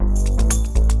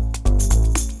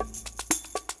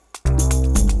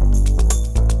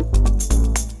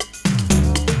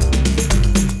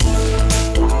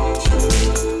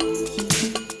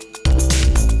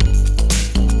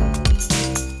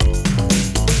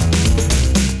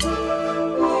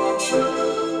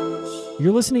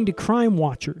You're listening to Crime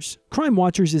Watchers. Crime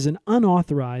Watchers is an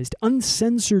unauthorized,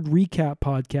 uncensored recap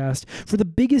podcast for the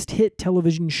biggest hit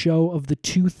television show of the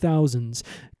 2000s,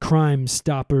 Crime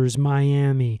Stoppers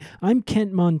Miami. I'm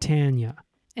Kent Montagna.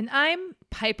 And I'm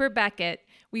Piper Beckett.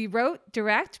 We wrote,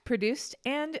 direct, produced,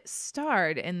 and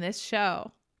starred in this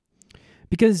show.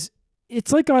 Because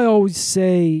it's like I always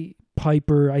say,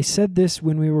 Piper, I said this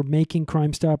when we were making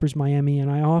Crime Stoppers Miami, and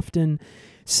I often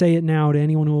say it now to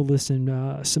anyone who will listen.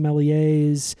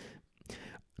 Sommeliers,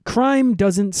 crime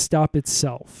doesn't stop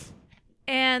itself.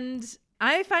 And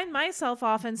I find myself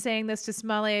often saying this to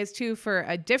sommeliers too for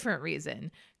a different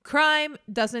reason. Crime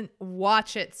doesn't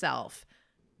watch itself.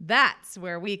 That's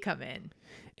where we come in.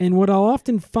 And what I'll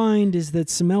often find is that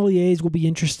sommeliers will be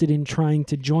interested in trying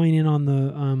to join in on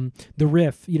the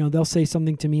riff. You know, they'll say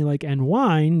something to me like, "And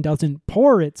wine doesn't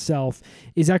pour itself,"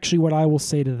 is actually what I will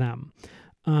say to them.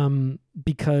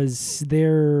 Because if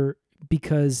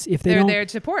they're there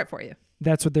to pour it for you.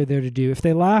 That's what they're there to do. If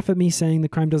they laugh at me saying the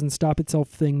crime doesn't stop itself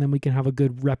thing, then we can have a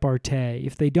good repartee.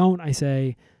 If they don't, I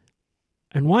say,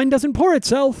 "And wine doesn't pour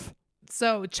itself."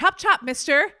 So chop chop,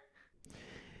 mister.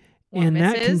 And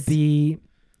that can be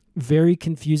very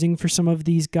confusing for some of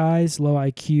these guys, low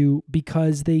IQ,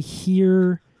 because they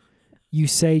hear you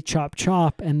say chop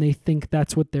chop and they think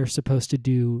that's what they're supposed to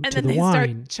do and to the wine. And then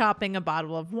they start chopping a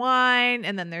bottle of wine,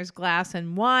 and then there's glass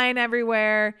and wine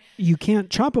everywhere. You can't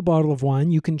chop a bottle of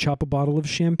wine. You can chop a bottle of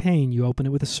champagne. You open it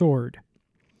with a sword.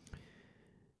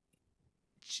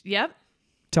 Yep.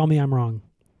 Tell me I'm wrong.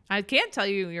 I can't tell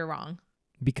you you're wrong.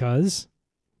 Because?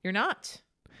 You're not.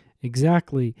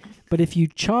 Exactly. But if you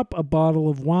chop a bottle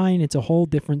of wine, it's a whole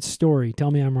different story.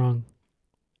 Tell me I'm wrong.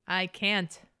 I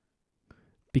can't.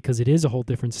 Because it is a whole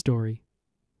different story.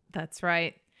 That's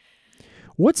right.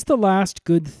 What's the last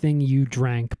good thing you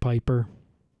drank, Piper?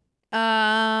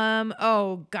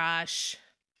 Oh gosh.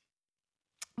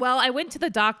 Well, I went to the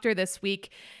doctor this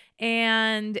week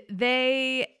and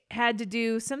they had to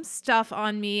do some stuff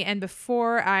on me, and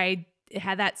before I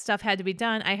had that stuff had to be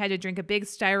done, I had to drink a big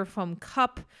styrofoam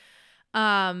cup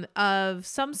of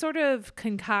some sort of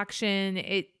concoction.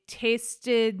 It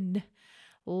tasted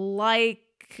like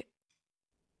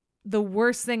the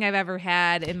worst thing I've ever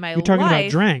had in my life. You're talking about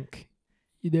drank.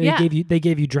 They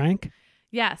gave you drank?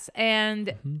 Yes.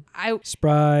 And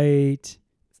Sprite,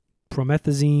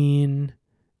 promethazine,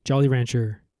 Jolly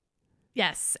Rancher.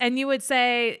 Yes. And you would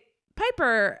say,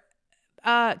 "Piper,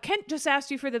 Kent just asked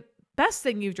you for the best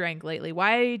thing you've drank lately.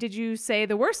 Why did you say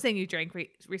the worst thing you drank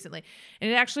recently?"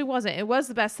 And it actually wasn't. It was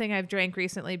the best thing I've drank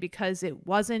recently because it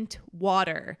wasn't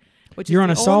water. You're on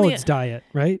a solids diet,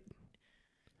 right?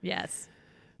 Yes.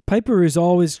 Piper is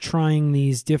always trying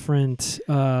these different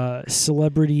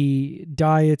celebrity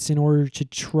diets in order to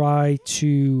try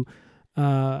to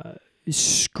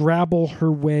scrabble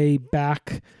her way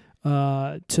back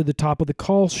to the top of the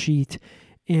call sheet.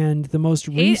 And the most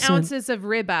recent... 8 ounces of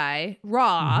ribeye,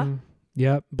 raw. Mm-hmm.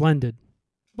 Yep, blended.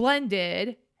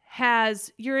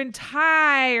 Has your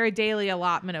entire daily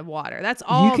allotment of water. That's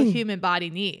all the human body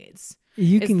needs.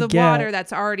 It's the water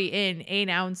that's already in 8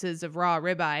 ounces of raw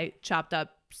ribeye chopped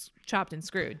and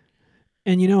screwed.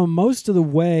 And most of the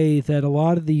way that a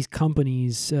lot of these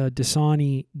companies,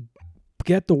 Dasani,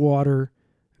 get the water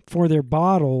for their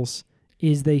bottles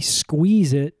is they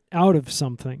squeeze it out of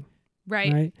something.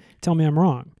 Right? Tell me I'm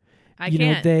wrong. I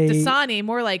can't. Dasani,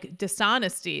 more like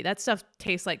dishonesty. That stuff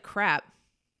tastes like crap.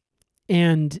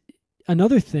 And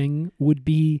another thing would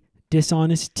be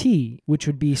dishonest tea, which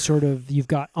would be sort of, you've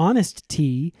got honest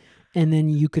tea, and then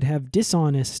you could have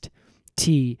dishonest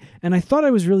tea. And I thought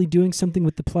I was really doing something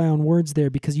with the play on words there,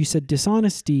 because you said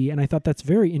dishonesty, and I thought that's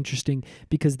very interesting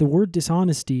because the word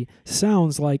dishonesty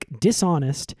sounds like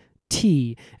dishonest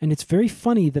tea, and it's very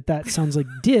funny that sounds like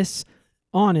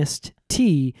dishonest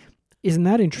tea. Isn't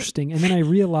that interesting? And then I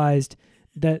realized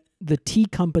that the tea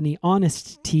company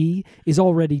Honest Tea is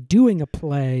already doing a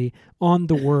play on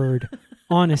the word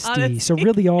honesty. So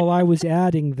really all I was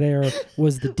adding there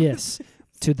was the dis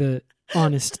to the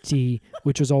honesty,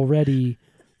 which was already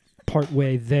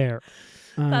partway there.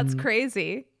 That's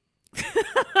crazy.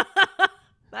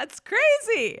 That's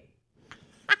crazy.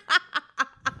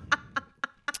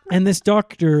 And this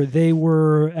doctor, they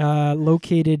were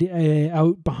located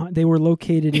out behind. They were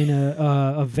located in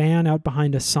a van out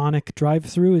behind a Sonic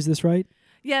drive-through. Is this right?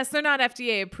 Yes, they're not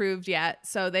FDA approved yet,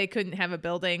 so they couldn't have a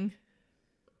building.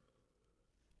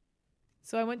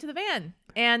 So I went to the van,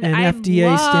 and I'm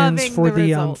FDA stands for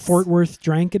the Fort Worth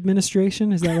Drank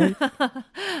Administration. Is that right?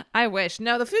 I wish.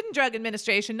 No, the Food and Drug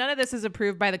Administration. None of this is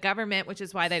approved by the government, which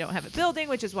is why they don't have a building,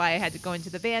 which is why I had to go into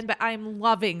the van. But I'm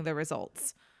loving the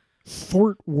results.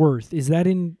 Fort Worth, is that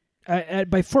in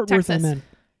By Fort Worth, I Texas. meant,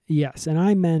 yes, and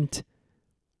I meant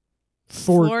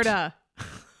Florida.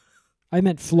 I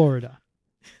meant Florida.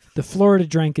 The Florida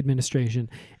Drank Administration.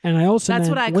 And I also That's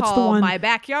meant, what I what's the call one? my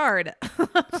backyard.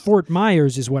 Fort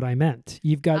Myers is what I meant.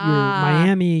 You've got your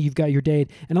Miami, you've got your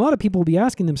Dade. And a lot of people will be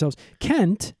asking themselves,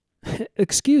 Kent,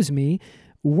 excuse me,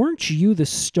 weren't you the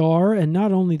star, and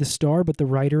not only the star, but the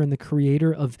writer and the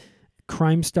creator of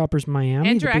Crime Stoppers Miami,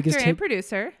 And the director biggest and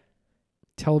producer.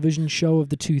 television show of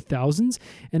the 2000s?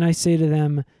 And I say to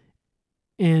them,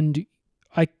 and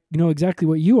I know exactly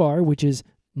what you are, which is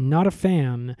not a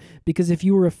fan, because if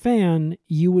you were a fan,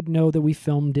 you would know that we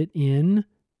filmed it in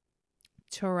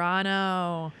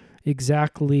Toronto.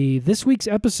 exactly this week's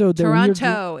episode. That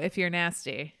Toronto, if you're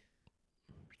nasty.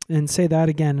 And say that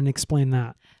again and explain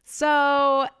that.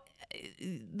 So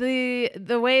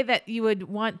the way that you would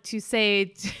want to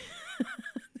say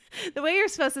the way you're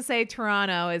supposed to say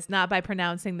Toronto is not by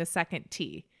pronouncing the second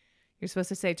T. You're supposed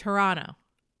to say Toronto.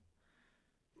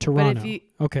 Toronto. But if you,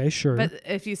 okay, sure. But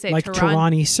if you say like Toronto,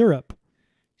 Torani syrup.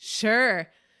 Sure.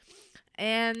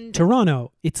 And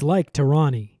Toronto, it's like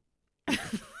Torani.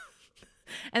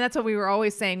 And that's what we were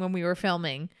always saying when we were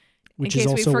filming. Which in is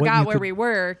case also we what forgot you where could- we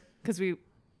were, because we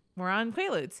were on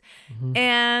Quaaludes.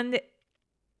 Mhm.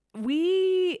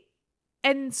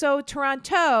 And so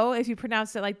Toronto, if you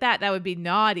pronounce it like that, that would be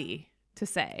naughty to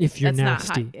say. If you're That's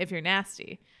nasty. Not if you're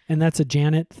nasty. And that's a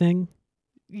Janet thing?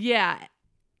 Yeah.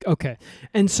 Okay.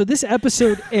 And so this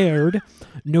episode aired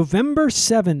November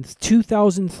 7th,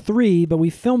 2003, but we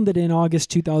filmed it in August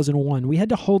 2001. We had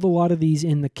to hold a lot of these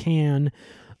in the can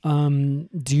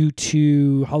due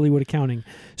to Hollywood accounting.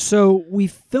 So we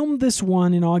filmed this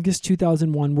one in August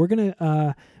 2001. We're going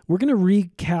to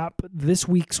recap this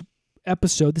week's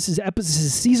episode. This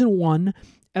is season 1,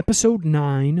 episode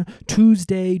 9,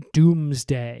 Tuesday,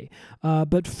 Doomsday.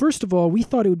 But first of all, we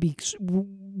thought it would be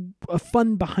a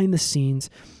fun behind the scenes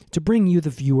to bring you, the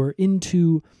viewer,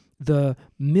 into the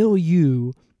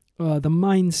milieu, the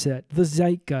mindset, the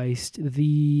zeitgeist,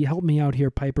 help me out here,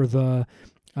 Piper,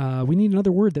 we need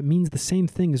another word that means the same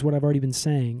thing as what I've already been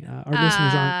saying. Our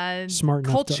listeners aren't smart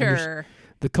enough to understand.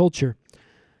 The culture.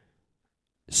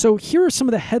 So here are some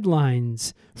of the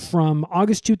headlines from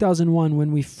August 2001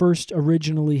 when we first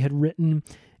originally had written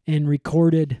and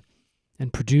recorded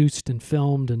and produced and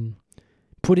filmed and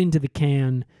put into the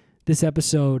can this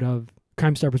episode of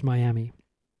Crime Stoppers Miami.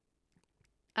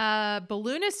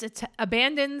 Balloonist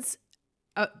abandons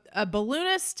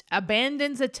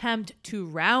attempt to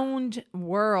round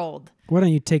world. Why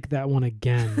don't you take that one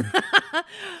again?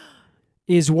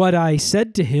 Is what I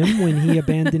said to him when he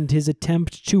abandoned his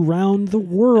attempt to round the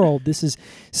world. This is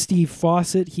Steve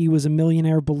Fawcett. He was a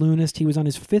millionaire balloonist. He was on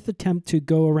his 5th attempt to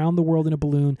go around the world in a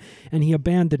balloon, and he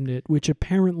abandoned it, which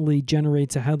apparently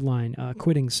generates a headline,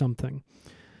 quitting something.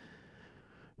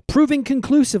 Proving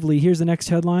conclusively, here's the next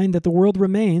headline, that the world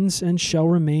remains and shall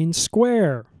remain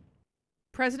square.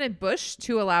 President Bush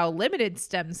to allow limited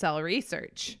stem cell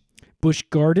research. Busch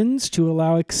Gardens to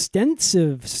allow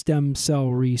extensive stem cell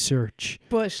research.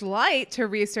 Busch Light to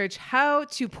research how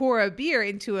to pour a beer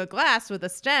into a glass with a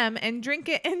stem and drink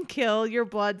it and kill your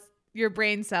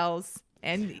brain cells,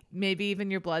 and maybe even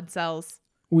your blood cells.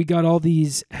 We got all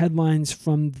these headlines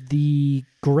from the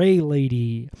Gray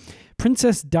Lady.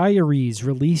 Princess Diaries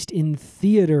released in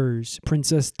theaters.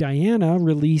 Princess Diana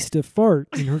released a fart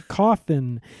in her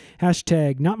coffin.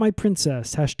 Hashtag not my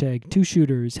princess. Hashtag 2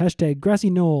 shooters. Hashtag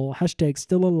grassy knoll. Hashtag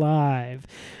still alive.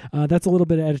 That's a little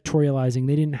bit of editorializing.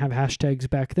 They didn't have hashtags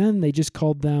back then. They just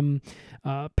called them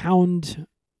pound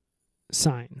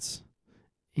signs.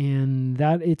 And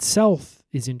that itself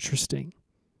is interesting.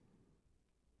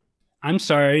 I'm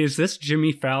sorry, is this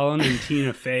Jimmy Fallon and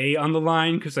Tina Fey on the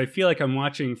line? Because I feel like I'm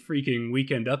watching freaking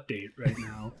Weekend Update right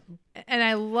now. And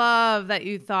I love that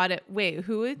you thought it. Wait,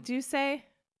 who would you say?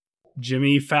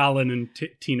 Jimmy Fallon and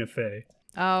Tina Fey.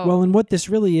 Oh. Well, and what this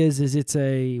really is it's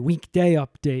a weekday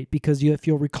update, because if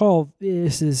you'll recall,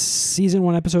 this is season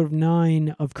 1, episode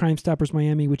 9 of Crime Stoppers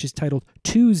Miami, which is titled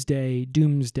Tuesday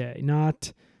Doomsday,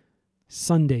 not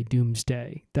Sunday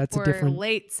Doomsday. That's or a different...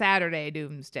 late Saturday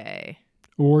Doomsday.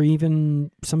 Or even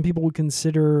some people would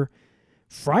consider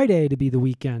Friday to be the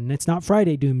weekend. It's not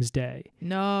Friday Doomsday.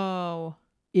 No.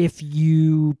 If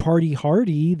you party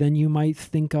hardy, then you might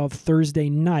think of Thursday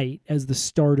night as the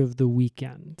start of the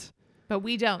weekend. But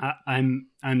we don't.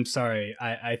 I'm sorry.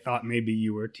 I thought maybe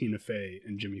you were Tina Fey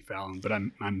and Jimmy Fallon, but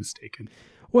I'm mistaken.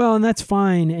 Well, and that's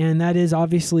fine, and that is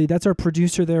obviously, that's our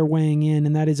producer there weighing in,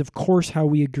 and that is of course how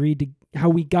we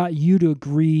got you to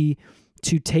agree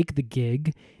to take the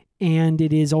gig. And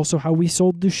it is also how we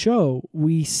sold the show.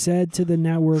 We said to the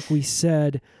network,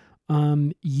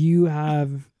 you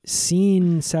have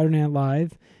seen Saturday Night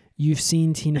Live, you've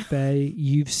seen Tina Fey,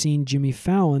 you've seen Jimmy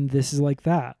Fallon. This is like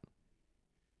that.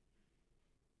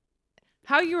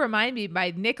 How You Remind Me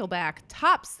by Nickelback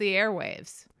tops the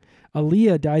airwaves.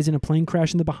 Aaliyah dies in a plane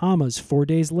crash in the Bahamas 4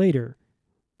 days later.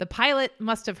 The pilot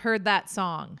must have heard that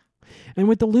song. And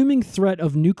with the looming threat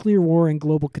of nuclear war and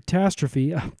global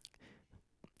catastrophe,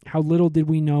 how little did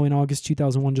we know in August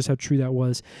 2001 just how true that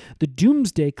was. The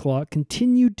Doomsday Clock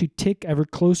continued to tick ever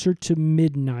closer to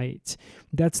midnight.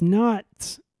 That's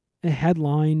not a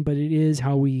headline, but it is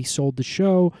how we sold the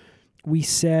show. We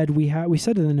said to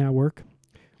the network,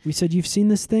 we said, you've seen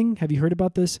this thing? Have you heard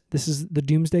about this? This is the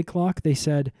Doomsday Clock. They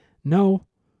said, no,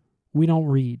 we don't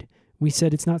read. We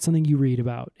said, it's not something you read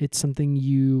about. It's something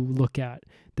you look at.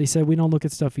 They said, we don't look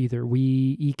at stuff either. We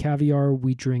eat caviar.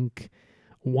 We drink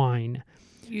wine.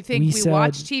 You think we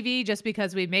watch TV just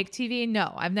because we make TV?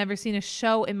 No, I've never seen a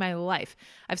show in my life.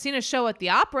 I've seen a show at the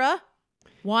opera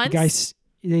once. Guys,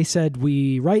 they said,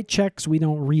 we write checks. We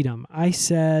don't read them. I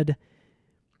said,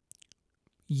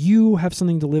 you have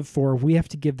something to live for. We have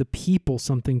to give the people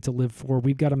something to live for.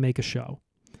 We've got to make a show.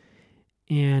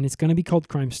 And it's going to be called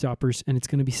Crime Stoppers, and it's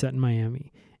going to be set in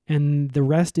Miami. And the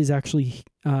rest is actually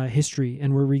history,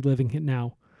 and we're reliving it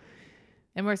now.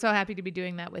 And we're so happy to be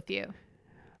doing that with you.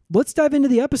 Let's dive into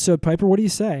the episode, Piper. What do you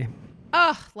say?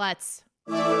 Oh, let's.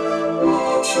 So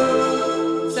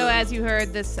as you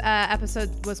heard, this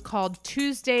episode was called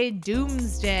Tuesday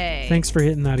Doomsday. Thanks for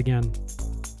hitting that again.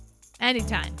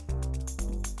 Anytime.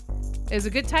 It was a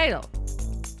good title.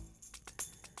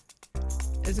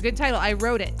 I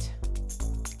wrote it.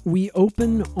 We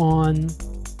open on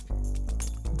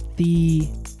the...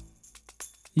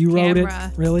 You wrote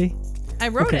Camera. it? Really? I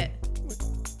wrote it.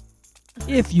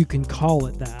 If you can call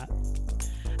it that.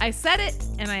 I said it,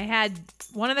 and I had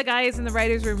one of the guys in the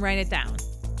writer's room write it down.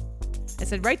 I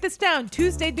said, write this down,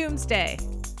 Tuesday Doomsday.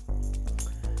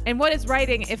 And what is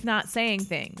writing if not saying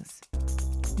things?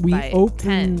 We By open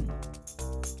pen.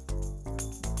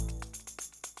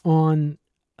 on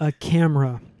a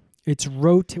camera. We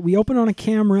open on a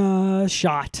camera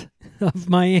shot of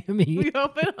Miami. We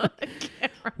open on a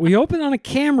camera. We open on a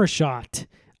camera shot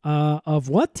of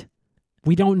what?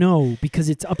 We don't know because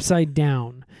it's upside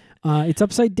down. It's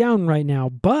upside down right now,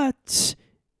 but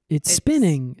it's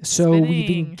spinning. So we've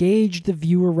engaged the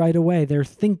viewer right away. They're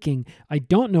thinking, I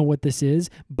don't know what this is,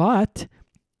 but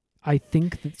I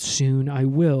think that soon I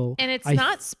will. And it's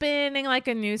not spinning like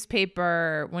a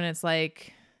newspaper when it's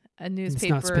like a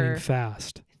newspaper. It's not spinning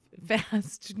fast.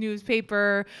 Fast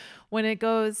newspaper when it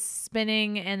goes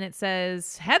spinning and it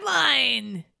says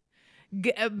headline,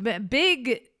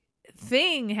 big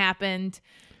thing happened.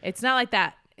 It's not like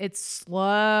that. It's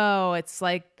slow. It's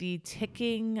like the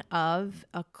ticking of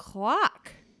a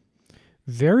clock.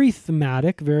 Very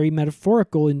thematic, very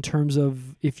metaphorical in terms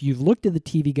of if you've looked at the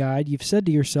TV guide, you've said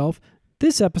to yourself,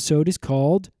 this episode is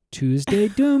called Tuesday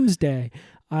Doomsday.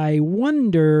 I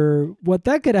wonder what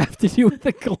that could have to do with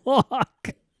the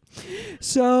clock.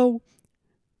 So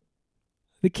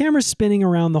the camera's spinning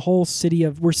around the whole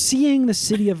we're seeing the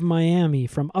city of Miami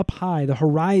from up high. The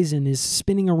horizon is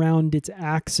spinning around its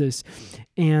axis.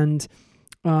 And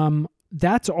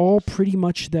that's all pretty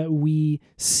much that we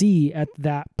see at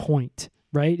that point,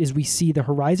 right? Is we see the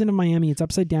horizon of Miami. It's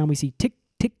upside down. We see tick,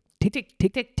 tick, tick, tick,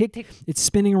 tick, tick, tick, tick. It's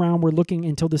spinning around. We're looking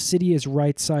until the city is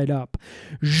right side up.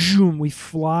 Zoom, we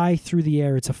fly through the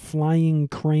air. It's a flying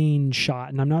crane shot.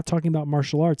 And I'm not talking about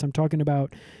martial arts. I'm talking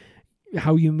about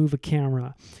how you move a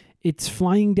camera. It's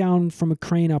flying down from a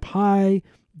crane up high.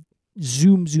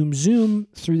 Zoom, zoom, zoom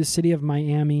through the city of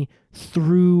Miami,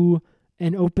 through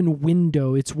an open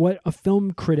window. It's what a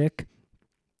film critic,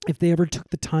 if they ever took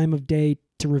the time of day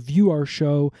to review our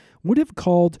show, would have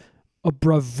called a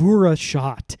bravura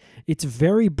shot. It's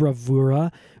very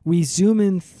bravura. We zoom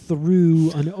in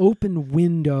through an open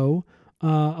window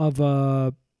of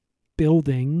a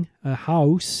building, a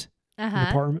house, an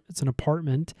apartment. It's an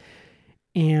apartment.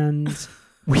 And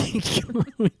we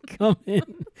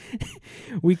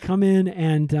come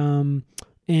in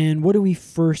and what do we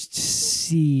first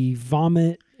see?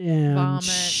 Vomit and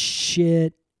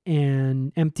shit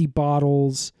and empty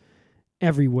bottles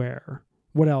everywhere.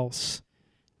 What else?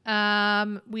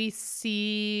 We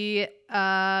see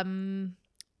crumpled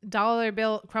dollar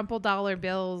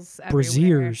bills everywhere.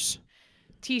 Braziers.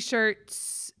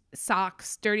 T-shirts,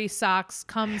 socks, dirty socks,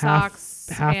 socks,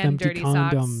 half and empty dirty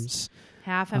condoms. Socks.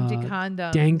 Half empty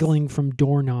condoms. Dangling from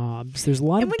doorknobs. There's a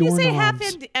lot of doorknobs. And when you say half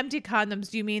empty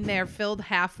condoms, do you mean they're filled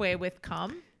halfway with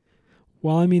cum?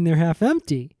 Well, I mean they're half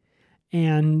empty.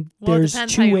 And there's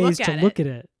two ways to look at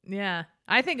it. Yeah.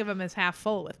 I think of them as half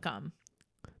full with cum.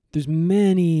 There's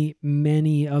many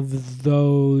of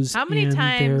those. How many and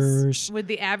times would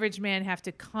the average man have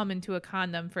to come into a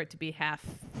condom for it to be half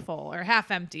full or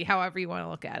half empty, however you want to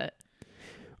look at it?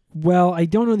 Well, I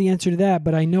don't know the answer to that,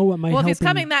 but I know what might Well, if help he's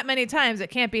coming that many times, it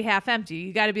can't be half empty.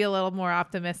 You got to be a little more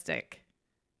optimistic.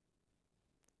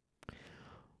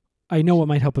 I know what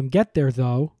might help him get there,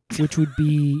 though, which would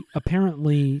be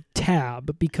apparently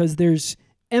Tab, because there's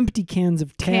empty cans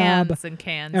of Tab Cans and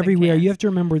cans everywhere. and cans. You have to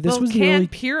remember, this was the early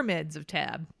pyramids of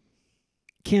Tab.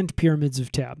 canned pyramids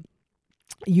of Tab.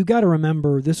 You got to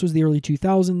remember, this was the early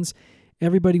 2000s.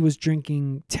 Everybody was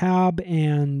drinking Tab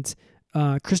and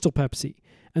Crystal Pepsi.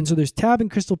 And so there's Tab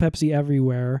and Crystal Pepsi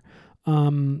everywhere.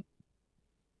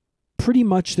 Pretty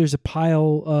much there's a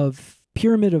pile of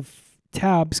pyramid of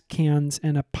Tab's cans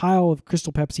and a pile of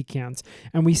Crystal Pepsi cans.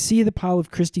 And we see the pile of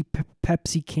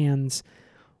Pepsi cans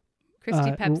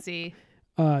Pepsi.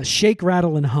 Shake,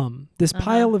 rattle, and hum. This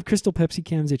pile of Crystal Pepsi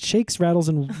cans, it shakes, rattles,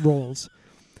 and rolls.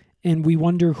 And we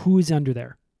wonder who's under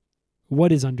there.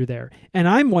 What is under there? And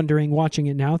I'm wondering, watching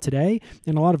it now today,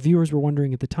 and a lot of viewers were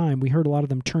wondering at the time. We heard a lot of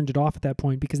them turned it off at that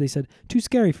point because they said, too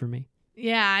scary for me.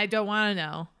 Yeah, I don't want to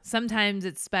know. Sometimes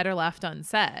it's better left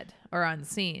unsaid or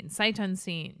unseen. Sight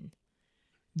unseen.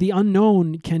 The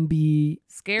unknown can be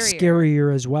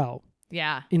scarier as well.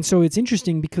 Yeah. And so it's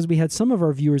interesting because we had some of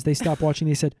our viewers, they stopped watching.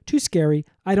 They said, too scary.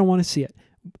 I don't want to see it.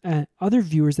 Other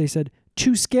viewers, they said,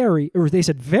 too scary. Or they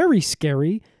said, very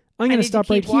scary. I'm going to stop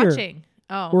right here. Watching.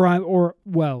 Oh.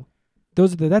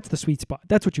 That's the sweet spot.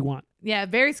 That's what you want. Yeah,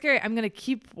 very scary. I'm going to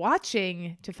keep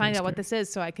watching to find out what this is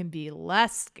so I can be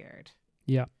less scared.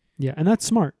 Yeah. Yeah. And that's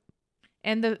smart.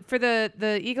 And for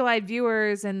the eagle-eyed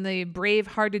viewers and the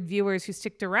brave-hearted viewers who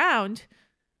sticked around,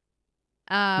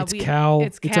 it's Cal.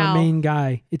 It's our main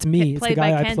guy. It's me. It's the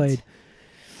guy I played.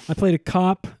 I played a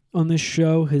cop on this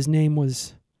show. His name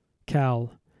was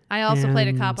Cal. I also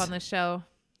played a cop on this show.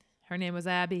 Her name was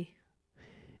Abby.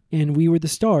 And we were the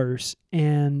stars.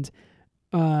 And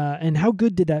how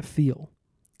good did that feel?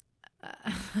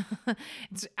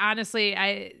 It's honestly,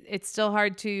 it's still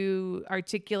hard to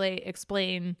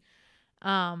explain.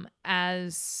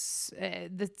 As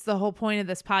that's the whole point of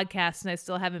this podcast, and I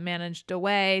still haven't managed a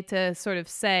way to sort of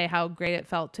say how great it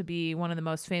felt to be one of the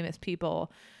most famous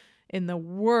people in the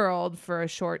world for a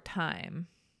short time.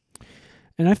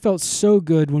 And I felt so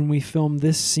good when we filmed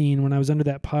this scene when I was under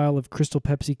that pile of Crystal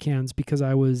Pepsi cans because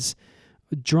I was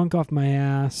drunk off my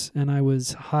ass and I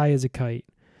was high as a kite.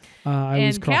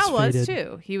 And Cal was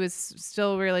too. He was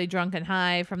still really drunk and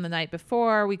high from the night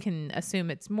before. We can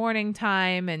assume it's morning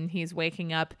time and he's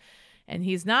waking up and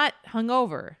he's not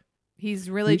hungover. He's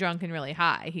really drunk and really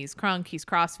high. He's crunk. He's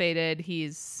crossfaded.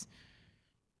 He's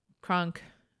crunk.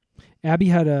 Abby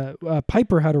had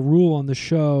Piper had a rule on the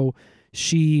show.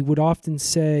 She would often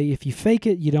say, if you fake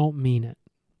it, you don't mean it.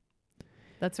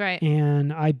 That's right.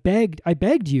 And I begged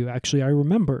you, actually, I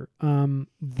remember.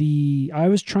 I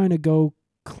was trying to go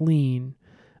clean.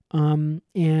 And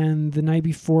the night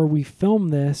before we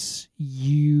filmed this,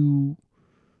 you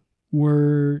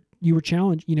were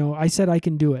challenged. You know, I said I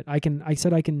can do it. I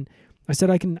said I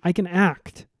can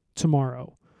act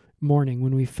tomorrow morning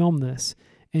when we film this.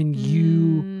 And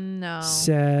you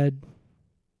said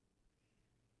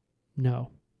no.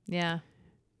 Yeah.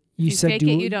 You said fake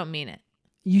it, you don't mean it.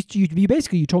 You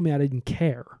basically told me I didn't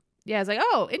care. Yeah, I was like,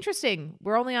 oh, interesting.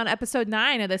 We're only on episode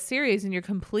 9 of this series and you're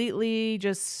completely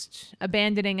just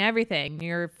abandoning everything.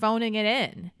 You're phoning it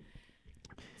in.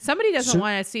 Somebody doesn't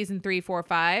want a season 3, 4,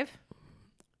 5.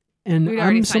 And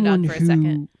I'm someone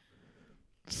who,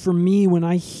 for me, when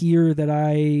I hear that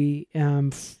I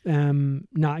am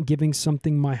not giving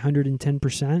something my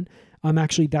 110%,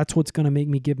 that's what's going to make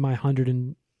me give my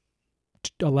 111%.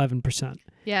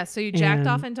 Yeah, so you jacked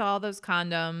off into all those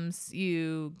condoms.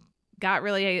 You got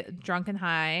really drunk and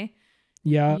high.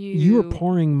 Yeah, you were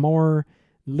pouring more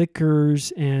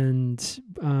liquors and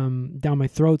down my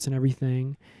throats and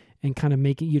everything, and kind of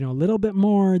making, a little bit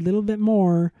more.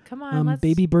 Come on,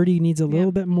 baby birdie needs a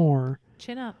little bit more.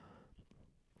 Chin up.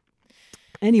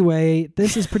 Anyway,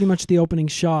 this is pretty much the opening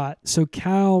shot. So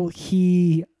Cal,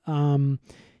 he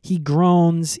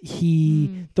groans,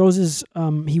 he throws his,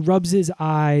 he rubs his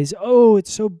eyes. Oh,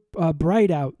 it's so bright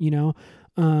out,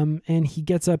 and he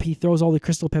gets up, he throws all the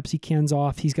Crystal Pepsi cans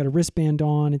off. He's got a wristband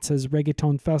on. It says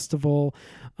Reggaeton Festival.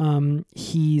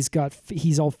 He's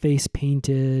all face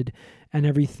painted and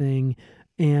everything.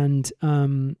 And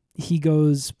he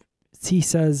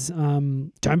says,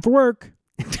 time for work.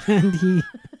 And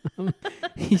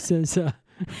he says,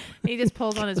 he just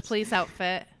pulls on his police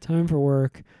outfit. Time for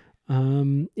work.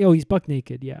 He's buck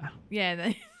naked. Yeah.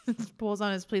 Yeah. Pulls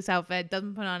on his police outfit,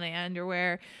 doesn't put on any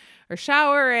underwear or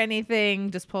shower or anything.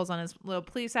 Just pulls on his little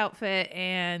police outfit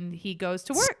and he goes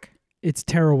to work. It's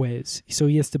tearaways, so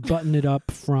he has to button it up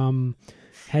from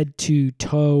head to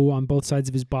toe on both sides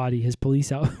of his body, his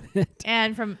police outfit.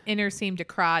 And from inner seam to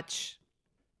crotch,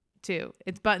 too.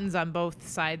 It's buttons on both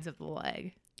sides of the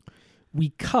leg.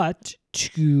 We cut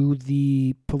to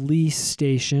the police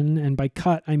station, and by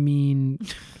cut, I mean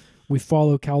we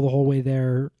follow Cal the whole way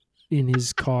there in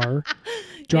his car,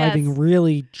 driving Yes.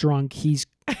 really drunk. He's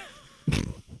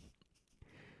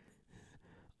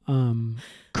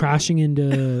crashing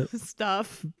into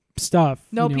Stuff. stuff.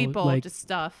 No you know, people, like, just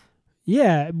stuff.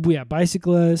 yeah,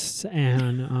 bicyclists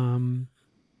and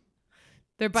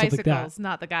They're stuff like that. bicycles,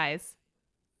 not the guys.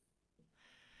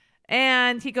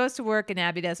 And he goes to work and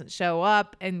Abby doesn't show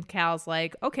up. And Cal's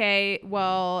like, okay,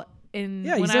 well,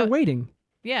 yeah, he's there waiting.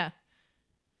 Yeah.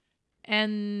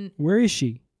 And Where is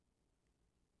she?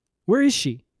 Where is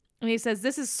she? he says,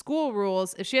 this is school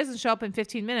rules. If she doesn't show up in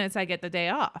 15 minutes, I get the day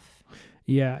off.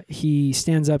 Yeah, he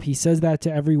stands up. He says that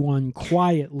to everyone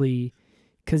quietly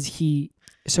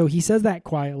so he says that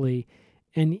quietly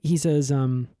and he says,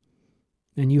 and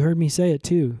you heard me say it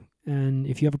too. And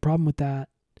if you have a problem with that,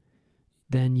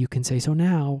 then you can say so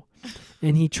now.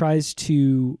 And he tries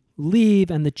to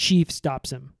leave and the chief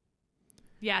stops him.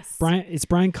 Yes. It's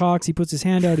Brian Cox. He puts his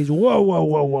hand out. He's, whoa, whoa,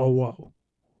 whoa, whoa, whoa.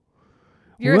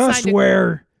 You're Russ, assigned to-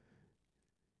 where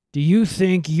do you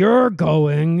think you're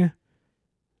going,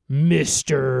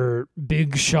 Mr.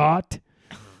 Big Shot?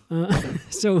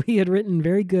 So he had written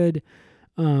very good.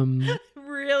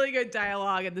 Really good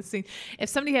dialogue in the scene. If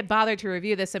somebody had bothered to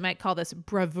review this, they might call this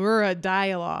bravura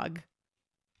dialogue.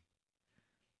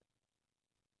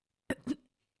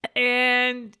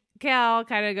 And Cal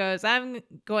kind of goes, I'm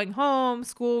going home,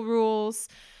 school rules.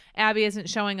 Abby isn't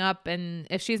showing up, and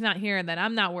if she's not here, then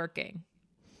I'm not working.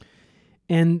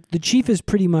 And the chief is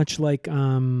pretty much like,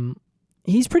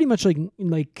 he's pretty much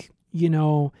like, you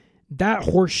know, that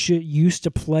horse shit used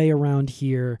to play around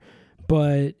here,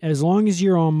 but as long as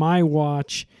you're on my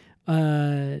watch,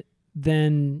 then,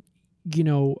 you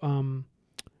know,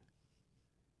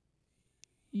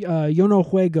 yo no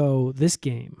juego this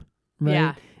game, right?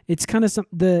 Yeah. It's kind of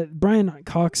the Brian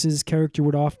Cox's character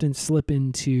would often slip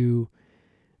into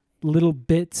little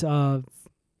bits of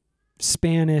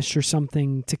Spanish or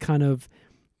something to kind of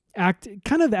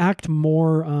act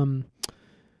more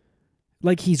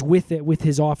like he's with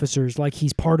his officers, like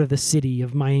he's part of the city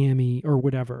of Miami or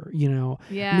whatever, you know.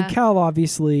 Yeah. I mean, Cal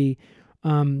obviously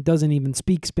doesn't even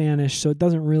speak Spanish, so it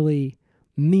doesn't really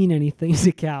mean anything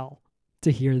to Cal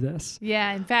to hear this.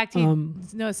 Yeah, in fact, he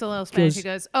knows a little Spanish. He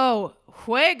goes, oh,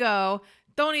 juego.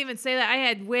 Don't even say that. I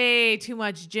had way too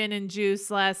much gin and juice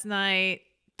last night.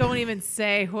 Don't even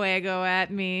say juego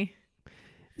at me.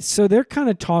 So they're kind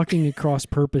of talking across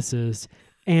purposes,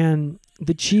 and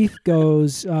the chief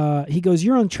goes,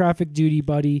 you're on traffic duty,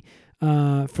 buddy,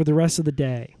 for the rest of the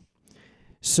day.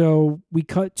 So we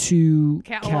cut to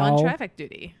Cal on traffic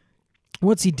duty.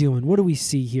 What's he doing? What do we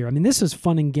see here? I mean, this is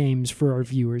fun and games for our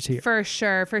viewers here. For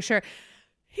sure.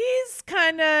 He's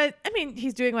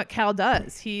he's doing what Cal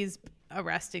does. He's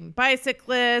arresting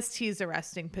bicyclists. He's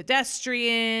arresting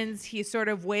pedestrians. He's sort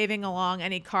of waving along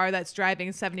any car that's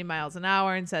driving 70 miles an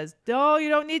hour and says, no, you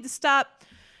don't need to stop.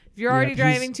 If you're already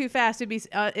driving too fast,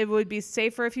 it would be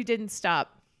safer if you didn't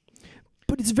stop.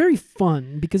 But it's very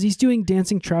fun because he's doing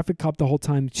dancing traffic cop the whole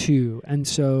time too, and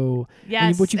so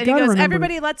yes. What you've and got he to goes, remember,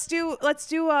 everybody, let's do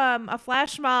a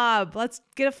flash mob. Let's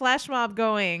get a flash mob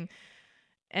going.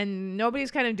 And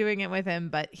nobody's kind of doing it with him,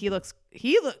 but he looks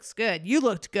good. You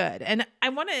looked good, and I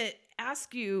want to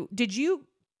ask you: did you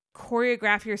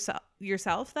choreograph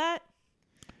yourself that?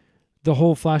 The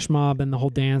whole flash mob and the whole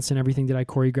dance and everything. Did I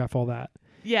choreograph all that?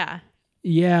 Yeah.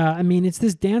 Yeah, I mean, it's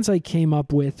this dance I came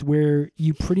up with where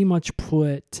you pretty much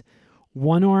put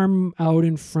one arm out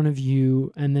in front of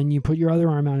you, and then you put your other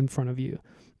arm out in front of you.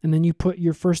 And then you put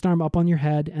your first arm up on your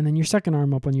head, and then your second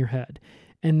arm up on your head.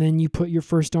 And then you put your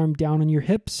first arm down on your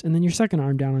hips, and then your second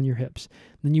arm down on your hips.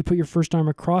 Then you put your first arm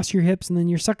across your hips, and then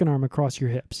your second arm across your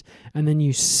hips. And then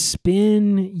you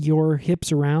spin your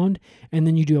hips around, and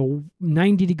then you do a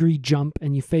 90-degree jump,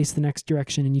 and you face the next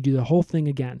direction, and you do the whole thing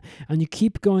again. And you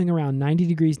keep going around 90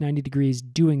 degrees,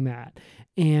 doing that.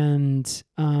 And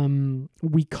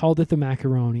we called it the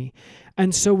macaroni.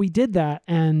 And so we did that,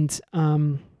 and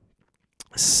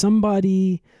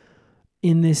somebody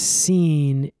in this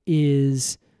scene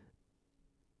he's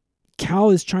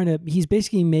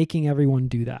basically making everyone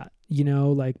do that, you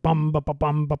know, like bum bum bum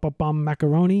bum bum bum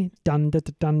macaroni dun dun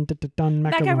dun dun dun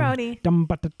macaroni dum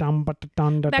dum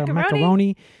dun dun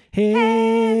macaroni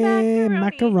hey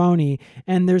macaroni.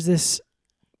 And there's this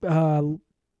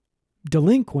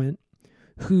delinquent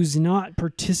who's not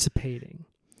participating.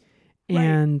 Right.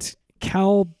 And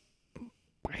Cal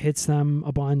hits them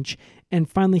a bunch. And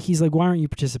finally, he's like, why aren't you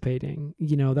participating?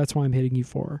 That's why I'm hitting you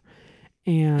for.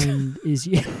 And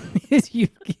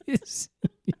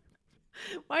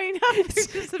why are you not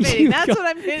participating? That's what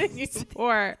I'm hitting you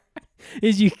for.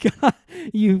 You've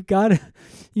got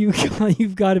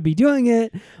to be doing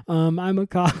it. I'm a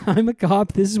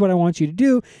cop. This is what I want you to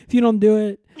do. If you don't do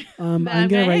it, I'm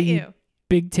gonna write you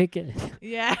big ticket.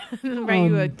 Yeah, write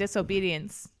you a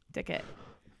disobedience ticket.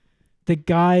 The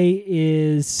guy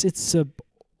it's a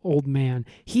old man.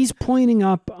 He's pointing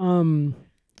up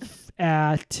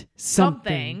at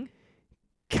something.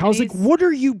 Cal's like, what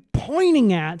are you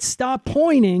pointing at? Stop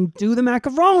pointing. Do the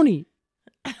macaroni.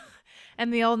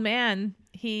 And the old man,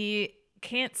 he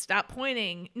can't stop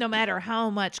pointing no matter how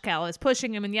much Cal is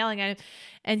pushing him and yelling at him.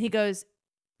 And he goes,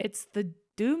 it's the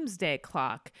Doomsday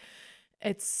clock.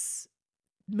 It's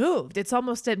moved. It's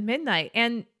almost at midnight.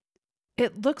 And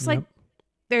it looks like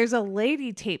there's a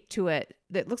lady taped to it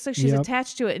that looks like she's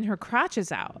attached to it and her crotch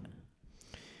is out.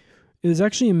 It was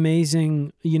actually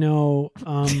amazing.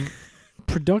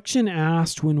 Production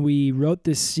asked when we wrote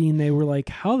this scene, they were like,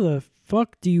 how the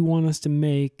fuck do you want us to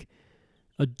make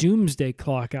a Doomsday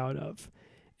clock out of?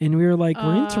 And we were like,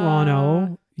 we're in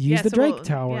Toronto. Use the Drake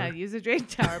Tower. Yeah, use the Drake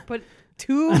Tower. Put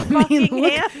two fucking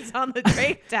hands on the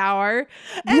Drake Tower.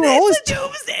 And it's a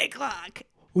Doomsday clock.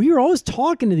 We were always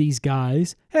talking to these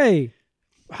guys. Hey,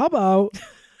 how about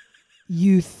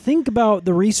you think about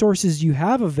the resources you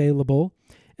have available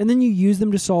and then you use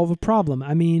them to solve a problem?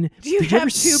 I mean, do you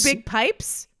have two big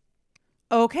pipes?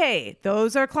 Okay,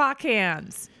 those are clock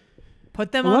hands.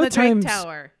 Put them on the Drake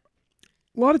Tower.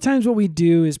 A lot of times what we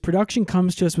do is production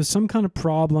comes to us with some kind of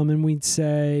problem and we'd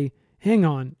say, hang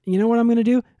on, you know what I'm going to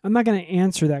do? I'm not going to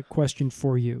answer that question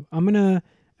for you.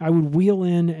 I would wheel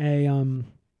in a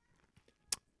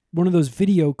one of those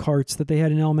video carts that they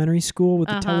had in elementary school with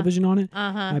the television on it.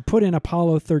 I put in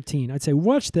Apollo 13. I'd say,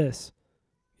 watch this.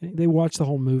 They watch the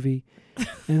whole movie.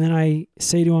 And then I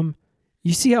say to them,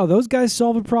 you see how those guys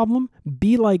solve a problem?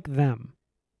 Be like them.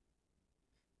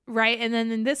 Right. And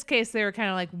then in this case, they were kind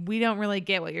of like, we don't really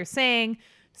get what you're saying.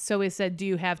 So we said, do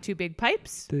you have two big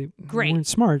pipes? They weren't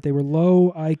smart. They were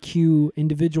low IQ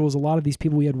individuals. A lot of these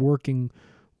people we had working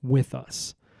with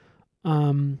us.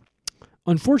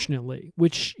 Unfortunately,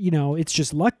 which, it's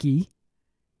just lucky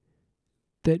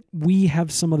that we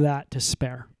have some of that to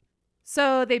spare.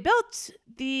 So they built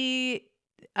the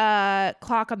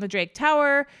clock on the Drake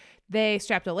Tower. They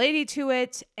strapped a lady to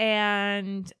it,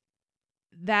 and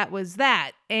that was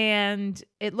that. And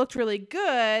it looked really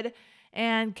good.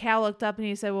 And Cal looked up and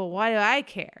he said, well, why do I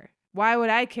care? Why would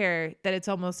I care that it's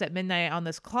almost at midnight on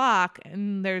this clock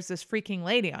and there's this freaking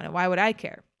lady on it? Why would I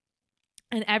care?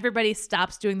 And everybody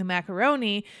stops doing the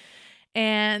macaroni.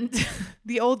 And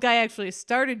the old guy actually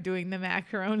started doing the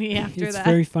macaroni after that. It's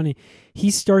very funny.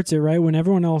 He starts it right when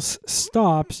everyone else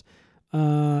stops.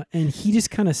 And he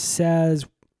just kind of says,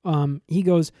 he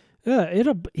goes,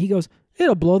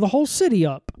 it'll blow the whole city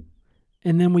up.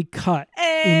 And then we cut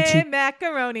into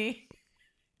macaroni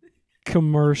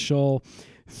commercial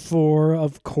for,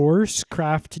 of course,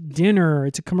 Kraft Dinner.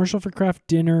 It's a commercial for Kraft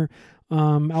Dinner,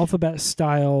 alphabet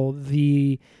style.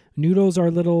 The noodles are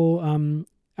little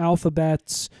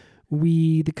alphabets.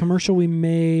 The commercial we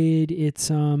made, it's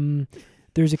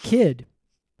there's a kid.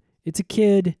 It's a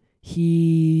kid.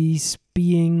 He's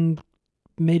being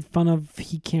made fun of.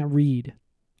 He can't read.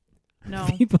 No.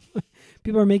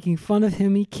 People are making fun of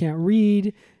him. He can't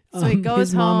read. So he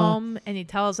goes home and he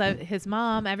tells his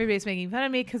mom, everybody's making fun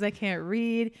of me because I can't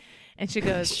read. And she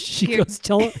goes, she goes,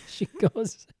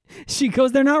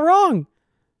 they're not wrong.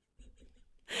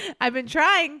 I've been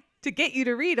trying to get you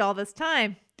to read all this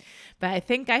time, but I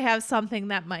think I have something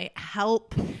that might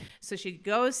help. So she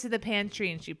goes to the pantry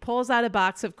and she pulls out a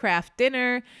box of Kraft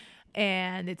Dinner,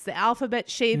 and it's the alphabet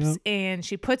shapes, and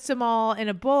she puts them all in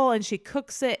a bowl and she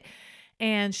cooks it.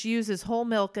 And she uses whole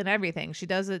milk and everything. She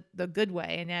does it the good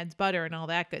way and adds butter and all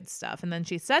that good stuff. And then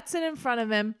she sets it in front of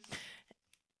him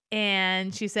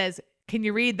and she says, can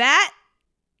you read that?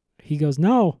 He goes,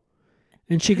 no.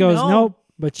 And she goes, nope,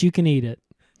 but you can eat it.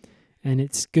 And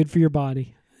it's good for your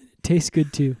body. It tastes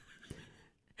good too.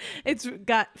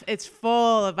 It's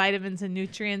full of vitamins and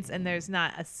nutrients, and there's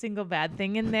not a single bad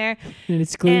thing in there. And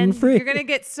it's gluten free. You're going to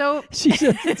get so...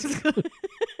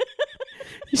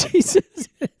 She says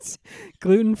it's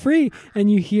gluten free,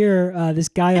 and you hear this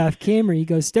guy off camera. He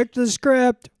goes, "Stick to the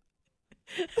script."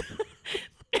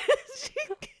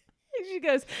 She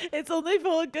goes, it's only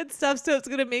full of good stuff, so it's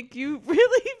going to make you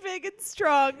really big and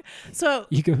strong. So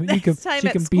you can time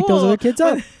at beat those other kids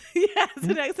up.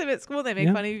 The next time at school they make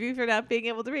fun of you for not being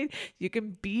able to read, you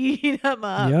can beat them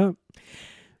up. Yeah.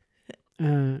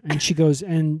 And she goes,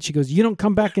 you don't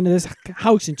come back into this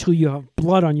house until you have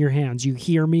blood on your hands. You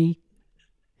hear me?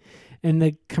 And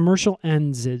the commercial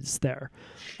ends is there.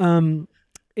 And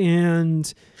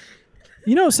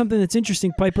something that's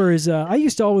interesting, Piper, is I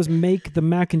used to always make the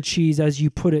mac and cheese, as you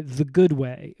put it, the good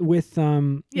way with,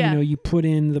 you put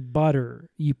in the butter,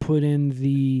 you put in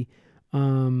the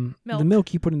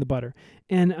milk, you put in the butter.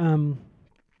 And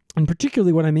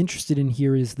particularly what I'm interested in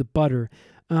here is the butter.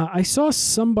 I saw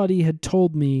somebody had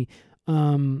told me,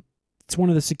 it's one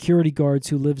of the security guards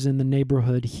who lives in the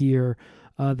neighborhood here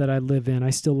that I live in. I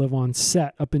still live on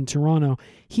set up in Toronto.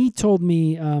 He told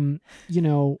me,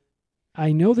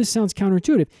 I know this sounds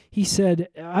counterintuitive. He said,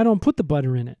 I don't put the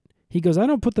butter in it. He goes, I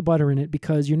don't put the butter in it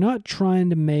because you're not trying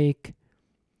to make...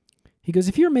 He goes,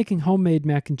 if you're making homemade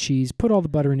mac and cheese, put all the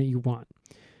butter in it you want.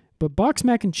 But boxed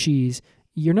mac and cheese,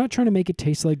 you're not trying to make it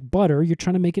taste like butter. You're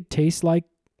trying to make it taste like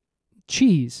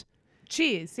cheese.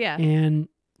 Cheese, yeah. And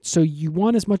so you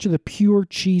want as much of the pure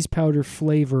cheese powder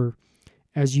flavor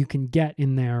as you can get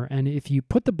in there. And if you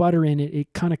put the butter in it,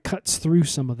 it kind of cuts through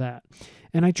some of that.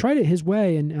 And I tried it his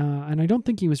way, and I don't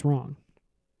think he was wrong.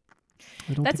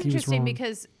 That's interesting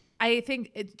because I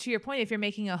think, to your point, if you're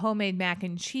making a homemade mac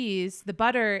and cheese, the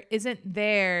butter isn't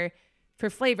there for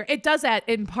flavor. It does add,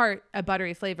 in part, a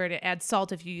buttery flavor, and it adds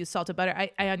salt if you use salted butter.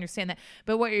 I understand that.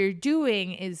 But what you're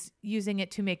doing is using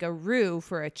it to make a roux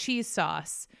for a cheese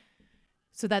sauce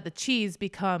so that the cheese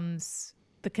becomes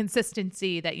the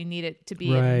consistency that you need it to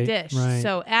be in a dish. Right.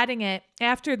 So adding it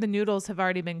after the noodles have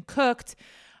already been cooked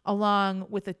along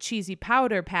with a cheesy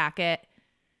powder packet,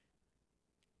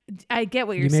 I get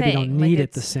what you're saying. You maybe don't need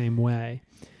it the same way.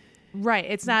 Right.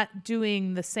 It's not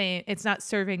doing the same. It's not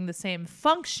serving the same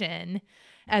function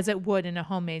as it would in a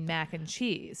homemade mac and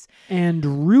cheese.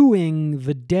 And ruining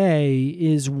the day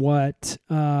is what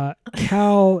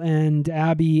Cal and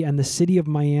Abby and the city of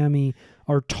Miami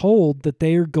are told that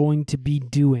they are going to be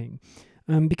doing.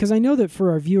 Because I know that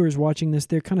for our viewers watching this,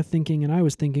 they're kind of thinking, and I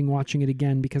was thinking watching it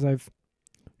again because I've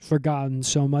forgotten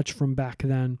so much from back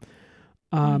then.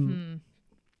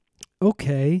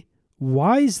 Okay,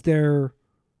 why is there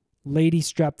lady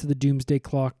strapped to the doomsday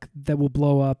clock that will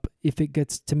blow up if it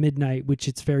gets to midnight, which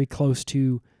it's very close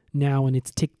to now, and it's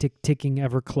ticking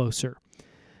ever closer?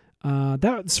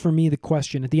 That's for me the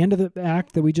question. At the end of the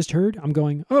act that we just heard, I'm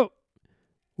going, oh,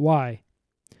 why?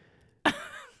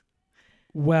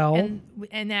 Well, and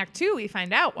in Act 2, we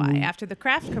find out why after the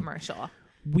Kraft commercial.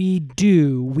 We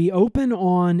do. We open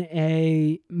on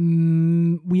a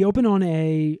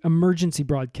emergency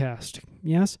broadcast.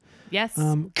 Yes. Yes.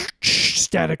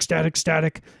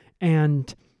 Static.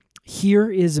 And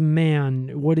here is a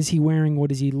man. What is he wearing? What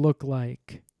does he look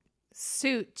like?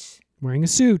 Suit. Wearing a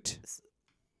suit.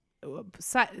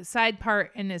 Side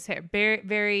part in his hair.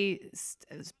 Very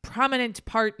prominent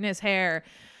part in his hair.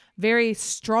 Very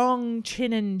strong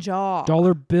chin and jaw.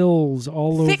 Dollar bills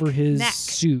all Thick over his neck.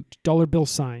 suit. Dollar bill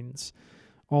signs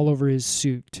all over his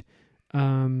suit.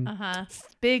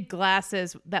 Big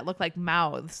glasses that look like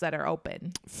mouths that are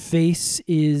open. Face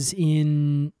is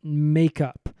in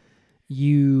makeup.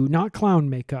 Not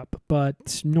clown makeup,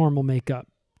 but normal makeup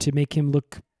to make him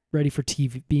look ready for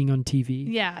TV, being on TV.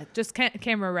 Yeah, just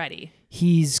camera ready.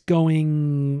 He's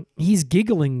giggling.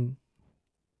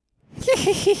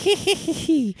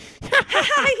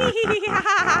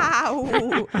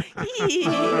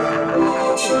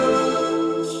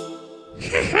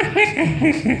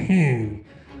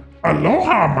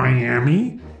 Aloha,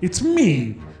 Miami. It's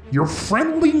me, your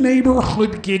friendly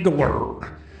neighborhood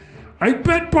giggler. I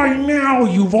bet by now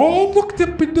you've all looked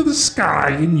up into the sky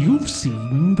and you've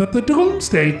seen that the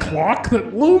Doomsday clock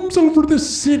that looms over the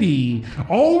city,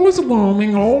 always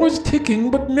looming, always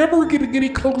ticking, but never getting any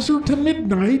closer to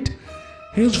midnight,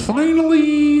 has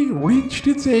finally reached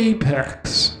its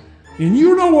apex. And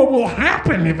you know what will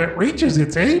happen if it reaches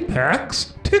its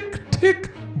apex? Tick, tick,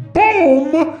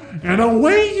 boom! And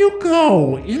away you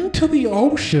go into the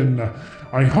ocean.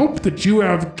 I hope that you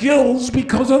have gills,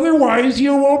 because otherwise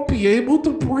you won't be able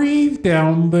to breathe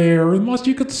down there unless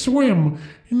you could swim.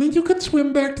 And then you could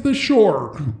swim back to the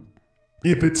shore.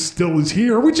 If it still is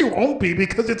here, which it won't be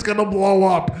because it's gonna blow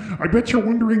up. I bet you're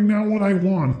wondering now what I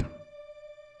want.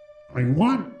 I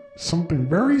want something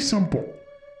very simple.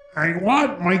 I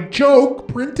want my joke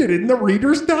printed in the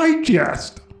Reader's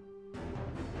Digest.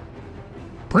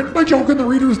 Print my joke in the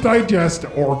Reader's Digest,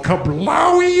 or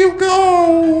kablowie you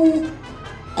go!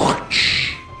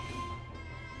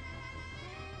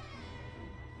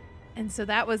 And so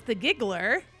that was the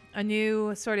Giggler, a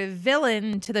new sort of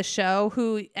villain to the show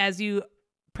who, as you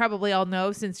probably all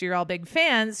know, since you're all big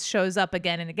fans, shows up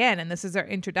again and again. And this is our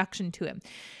introduction to him.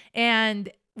 And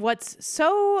what's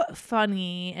so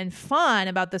funny and fun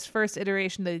about this first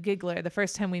iteration of the Giggler, the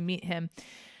first time we meet him,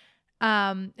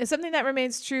 is something that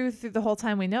remains true through the whole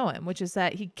time we know him, which is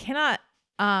that he cannot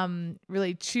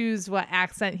really choose what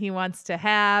accent he wants to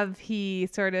have. He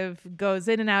sort of goes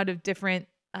in and out of different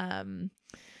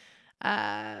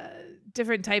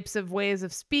types of ways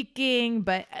of speaking,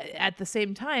 but at the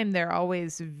same time, they're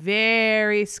always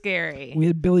very scary. We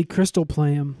had Billy Crystal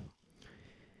play him,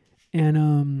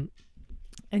 and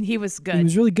he was good. He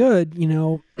was really good, I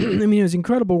mean, it was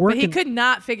incredible work. But he could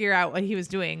not figure out what he was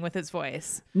doing with his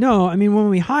voice. No, I mean, when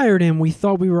we hired him, we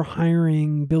thought we were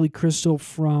hiring Billy Crystal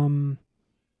from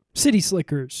City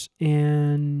Slickers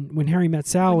and When Harry Met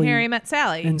Sally.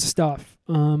 And stuff.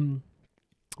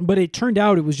 But it turned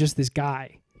out it was just this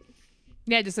guy.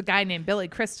 Yeah, just a guy named Billy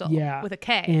Crystal with a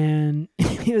K. And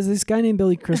it was this guy named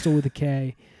Billy Crystal with a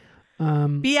K.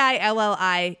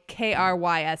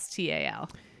 Billikrystal.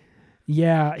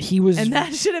 Yeah, he was. And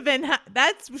that should have been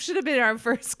our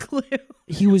first clue.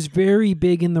 He was very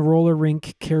big in the roller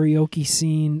rink karaoke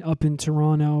scene up in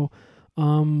Toronto,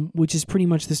 which is pretty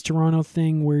much this Toronto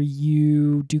thing where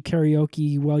you do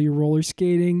karaoke while you're roller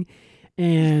skating.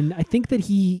 And I think that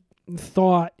he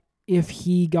thought if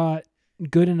he got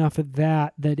good enough at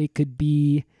that it could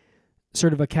be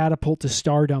sort of a catapult to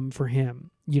stardom for him,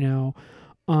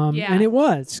 and it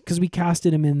was, because we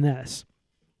casted him in this.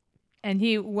 And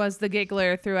he was the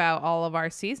Giggler throughout all of our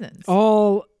seasons.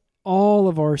 All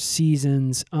of our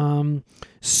seasons.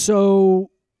 So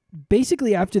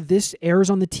basically after this airs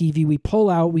on the TV, we pull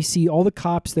out, we see all the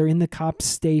cops, they're in the cop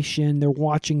station, they're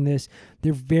watching this,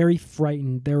 they're very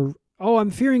frightened.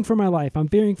 I'm fearing for my life. I'm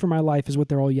fearing for my life is what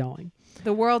they're all yelling.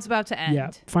 The world's about to end.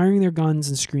 Yeah, firing their guns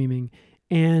and screaming.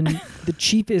 And the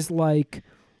chief is like,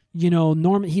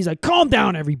 he's like, calm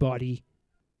down, everybody.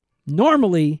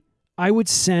 Normally, I would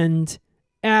send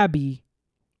Abby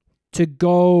to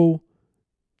go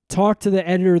talk to the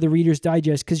editor of the Reader's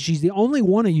Digest because she's the only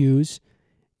one of yous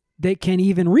that can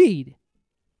even read.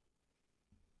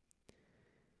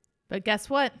 But guess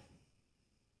what?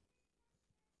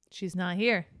 She's not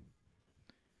here.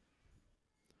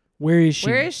 Where is she?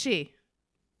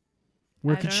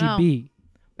 Where could she be?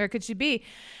 Where could she be?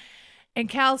 And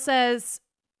Cal says,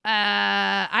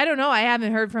 I don't know. I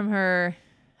haven't heard from her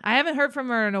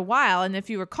in a while. And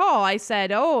if you recall, I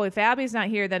said, if Abby's not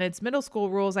here, then it's middle school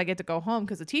rules. I get to go home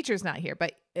because the teacher's not here.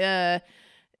 But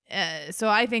so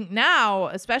I think now,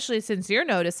 especially since you're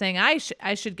noticing, I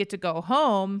should get to go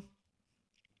home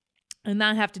and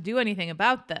not have to do anything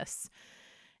about this.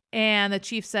 And the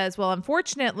chief says, well,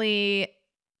 unfortunately,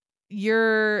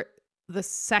 you're the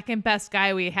second best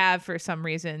guy we have for some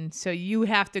reason, so you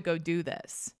have to go do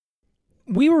this.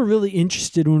 We were really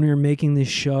interested when we were making this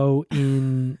show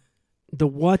in the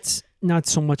what's, not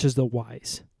so much as the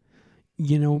whys.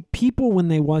 People, when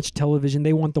they watch television,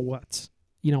 they want the what's.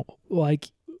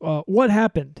 What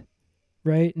happened,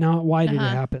 right? Not why did it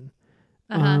happen.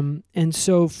 And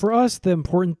so for us, the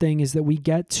important thing is that we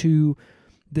get to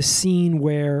the scene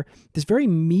where, this very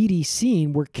meaty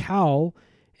scene where Cal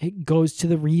goes to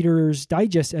the Reader's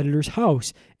Digest editor's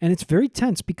house. And it's very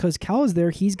tense because Cal is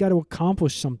there. He's got to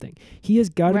accomplish something. He has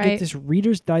got to get this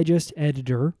Reader's Digest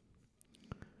editor.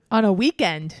 On a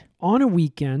weekend.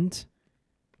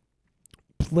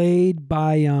 Played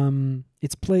by,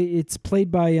 it's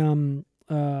played by,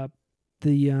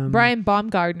 Brian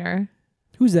Baumgartner.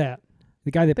 Who's that? The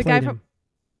guy that played him.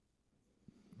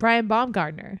 Brian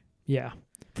Baumgartner. Yeah.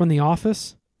 From The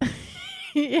Office.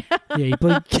 Yeah. Yeah, he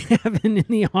played Kevin in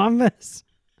The Office.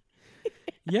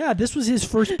 Yeah, this was his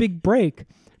first big break.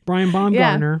 Brian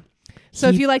Baumgartner. Yeah. So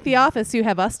if you like The Office, you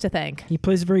have us to thank. He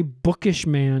plays a very bookish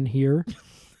man here.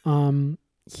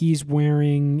 He's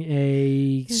wearing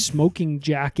a smoking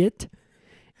jacket.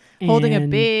 Holding a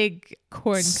big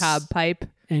corncob pipe.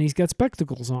 And he's got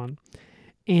spectacles on.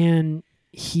 And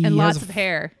he has lots of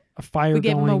hair. A fire. We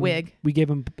gave him a wig. We gave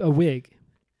him a wig.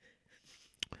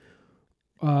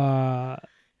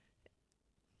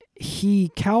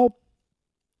 Cal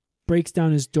breaks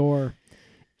down his door,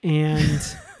 and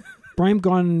Brian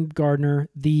Baumgartner,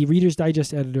 the Reader's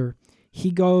Digest editor, he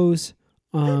goes,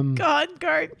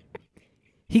 Baumgartner.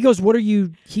 He goes, what are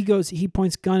you? He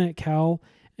points gun at Cal,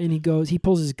 and he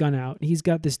pulls his gun out. He's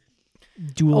got this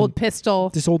old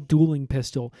dueling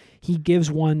pistol. He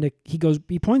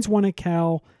points one at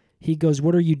Cal. He goes,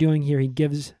 what are you doing here? He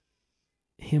gives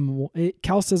him.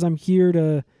 Cal says, I'm here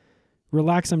to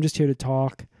relax. I'm just here to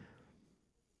talk.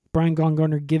 Brian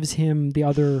Baumgartner gives him the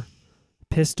other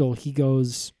pistol, he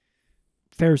goes,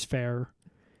 fair's fair.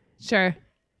 Sure.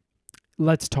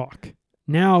 Let's talk.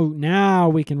 Now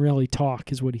we can really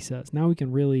talk, is what he says. Now we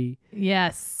can really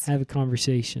Yes. have a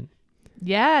conversation.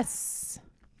 Yes.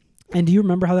 And do you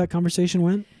remember how that conversation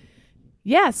went?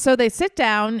 Yeah. So they sit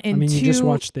down into. You just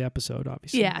watched the episode,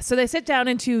 obviously. Yeah. So they sit down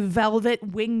into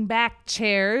velvet wingback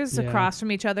chairs across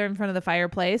from each other in front of the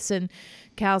fireplace. And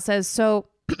Cal says, so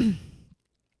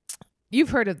you've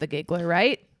heard of the Giggler,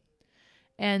 right?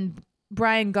 And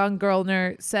Brian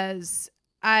Gungurlner says,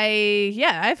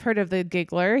 I've heard of the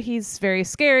Giggler. He's very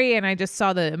scary. And I just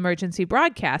saw the emergency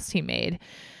broadcast he made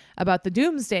about the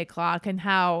Doomsday Clock and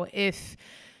how if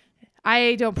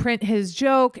I don't print his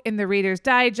joke in the Reader's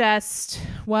Digest,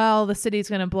 well, the city's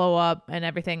going to blow up and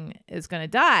everything is going to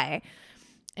die.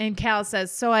 And Cal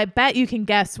says, so I bet you can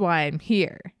guess why I'm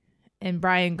here. And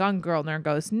Brian Gungurlner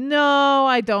goes, no,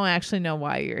 I don't actually know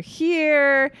why you're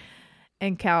here.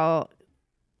 And Cal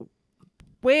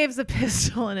waves a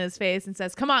pistol in his face and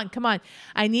says, come on.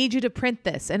 I need you to print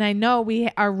this. And I know we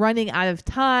are running out of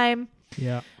time.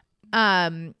 Yeah.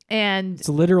 And it's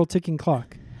a literal ticking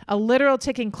clock. A literal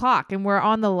ticking clock, and we're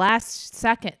on the last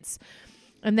seconds.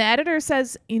 And the editor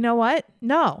says, you know what?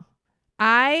 No,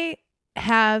 I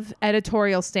have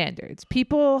editorial standards.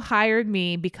 People hired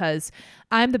me because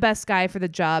I'm the best guy for the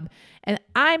job, and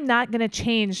I'm not going to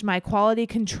change my quality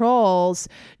controls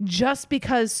just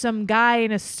because some guy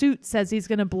in a suit says he's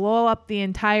going to blow up the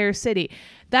entire city.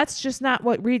 That's just not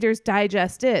what Reader's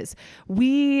Digest is.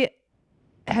 We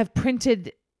have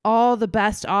printed all the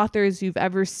best authors you've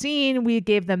ever seen. We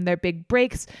gave them their big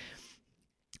breaks.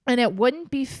 And it wouldn't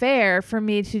be fair for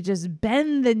me to just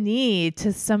bend the knee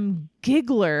to some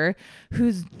giggler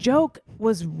whose joke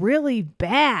was really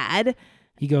bad.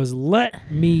 He goes,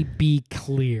 let me be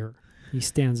clear. He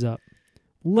stands up.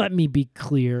 Let me be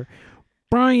clear.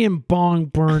 Brian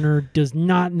Bongburner does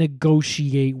not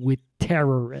negotiate with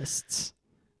terrorists.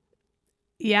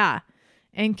 Yeah.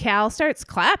 And Cal starts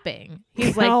clapping.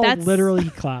 He's Cal like, that's literally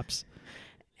claps.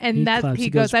 And he that claps. he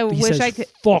goes, I wish I could.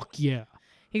 Fuck yeah.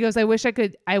 He goes, I wish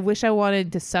I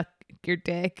wanted to suck your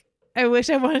dick. I wish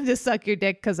I wanted to suck your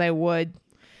dick because I would.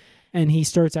 And he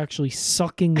starts actually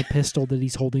sucking the pistol that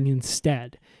he's holding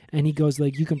instead. And he goes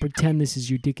like, you can pretend this is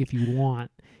your dick if you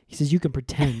want. He says, you can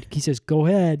pretend. He says, go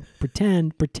ahead,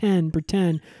 pretend.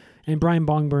 And Brian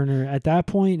Bongburner at that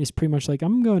point is pretty much like,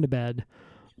 I'm going to bed.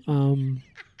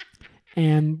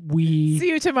 And we see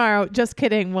you tomorrow. Just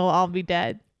kidding. We'll all be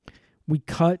dead. We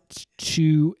cut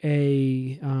to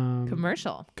a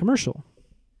commercial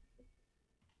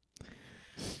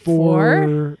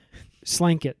for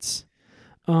Slankets.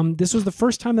 This was the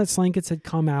first time that Slankets had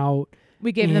come out.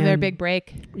 We gave them their big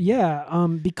break. Yeah,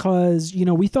 because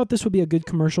we thought this would be a good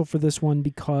commercial for this one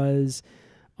because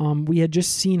we had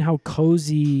just seen how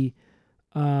cozy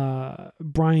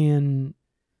Brian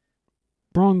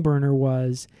Bongburner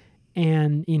was,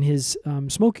 and in his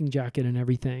smoking jacket and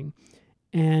everything.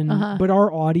 And but our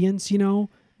audience,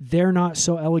 they're not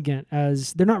so elegant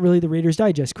as they're not really the Reader's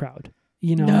Digest crowd.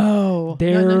 No,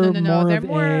 they're no. They're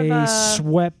more of a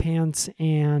sweatpants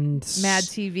and Mad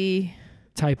TV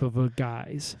type of a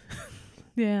guys.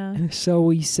 Yeah. And so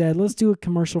we said, let's do a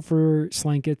commercial for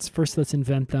Slankets. First, let's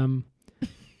invent them.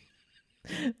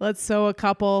 Let's sew a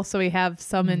couple so we have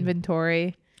some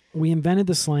inventory. We invented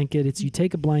the Slanket. It's you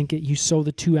take a blanket, you sew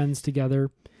the two ends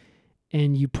together,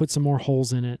 and you put some more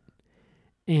holes in it.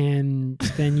 And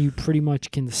then you pretty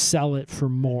much can sell it for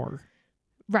more.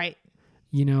 Right.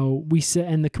 We said,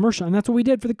 and the commercial, and that's what we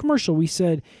did for the commercial. We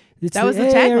said, that was the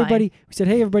tagline. Everybody. We said,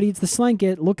 hey, everybody, it's the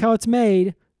Slanket. Look how it's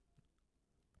made.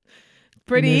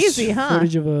 Pretty easy, huh?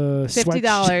 Footage of a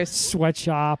 $50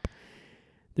 sweatshop.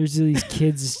 There's these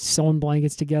kids sewing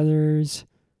blankets together,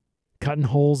 cutting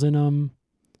holes in them,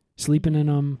 sleeping in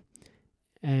them,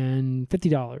 and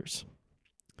 $50.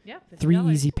 Yeah, $50. 3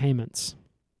 easy payments.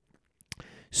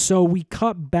 So we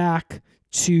cut back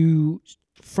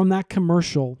from that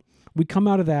commercial. We come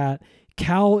out of that.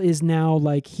 Cal is now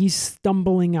he's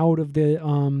stumbling out of the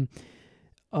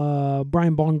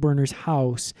Brian Bongburner's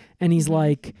house, and he's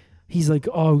like,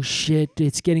 oh shit,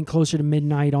 it's getting closer to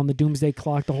midnight on the Doomsday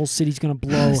Clock. The whole city's gonna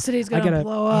blow. The city's gonna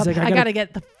blow up. I gotta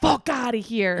get the fuck out of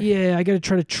here. Yeah, I gotta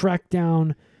try to track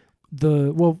down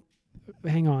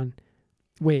hang on.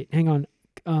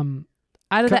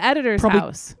 Out of the editor's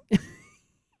house.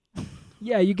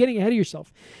 Yeah, you're getting ahead of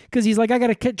yourself. Because he's like, I got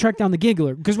to track down the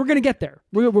Giggler. Because we're going to get there.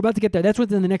 We're about to get there. That's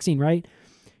what's in the next scene, right?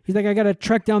 He's like, I got to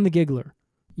track down the Giggler.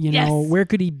 Where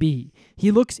could he be? He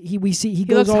goes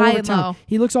all over town. Low.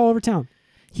 He looks all over town.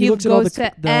 He looks goes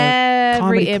at all to every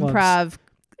comedy improv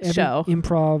clubs, show. Every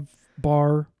improv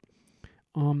bar.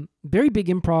 Very big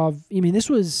improv. I mean,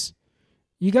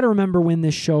 you got to remember when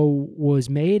this show was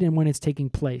made and when it's taking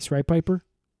place, right, Piper?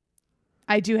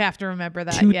 I do have to remember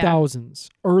that. 2000s,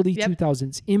 early Yep.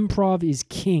 2000s. Improv is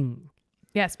king.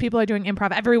 Yes, people are doing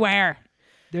improv everywhere.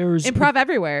 There's Improv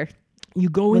everywhere. You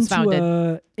go was into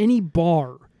founded. any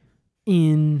bar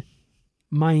in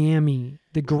Miami,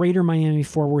 the greater Miami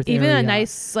Fort Worth Even area. a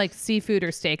nice like seafood or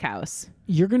steakhouse.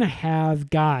 You're going to have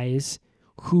guys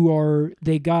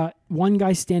they got one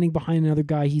guy standing behind another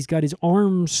guy. He's got his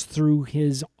arms through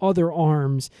his other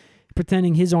arms,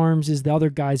 pretending his arms is the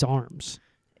other guy's arms.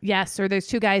 Yes, or there's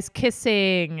two guys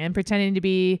kissing and pretending to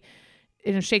be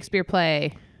in a Shakespeare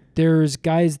play. There's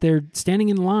guys, they're standing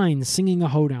in line singing a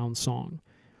hoedown song.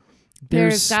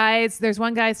 There's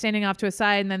one guy standing off to a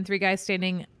side and then three guys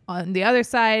standing on the other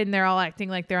side, and they're all acting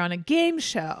like they're on a game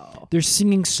show. They're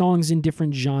singing songs in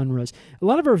different genres. A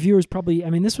lot of our viewers probably, I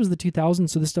mean, this was the 2000s,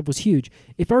 so this stuff was huge.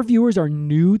 If our viewers are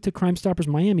new to Crime Stoppers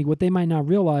Miami, what they might not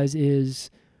realize is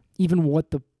even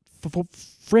what the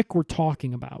frick we're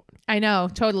talking about. I know,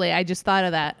 totally. I just thought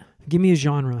of that. Give me a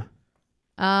genre.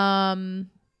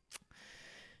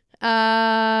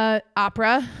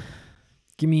 Opera.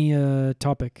 Give me a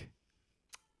topic.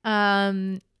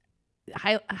 Highlighter.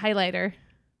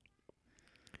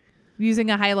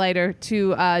 Using a highlighter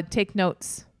to take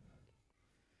notes.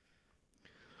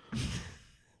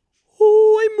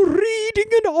 Oh, I'm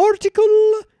reading an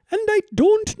article and I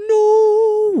don't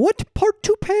know what part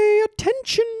to pay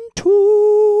attention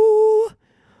to.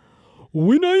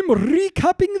 When I'm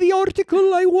recapping the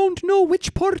article, I won't know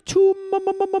which part to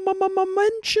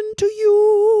mention to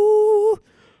you.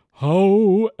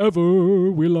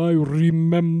 However, will I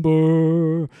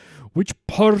remember which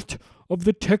part of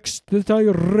the text that I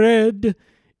read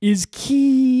is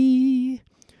key?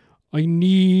 I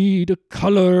need a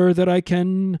color that I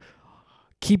can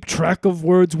keep track of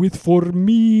words with for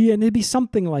me, and it'd be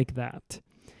something like that.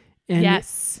 And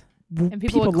yes. And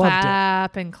people would loved it.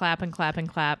 clap and clap and clap and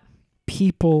clap.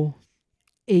 People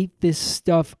ate this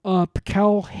stuff up.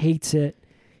 Cal hates it.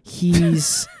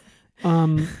 He's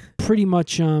pretty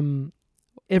much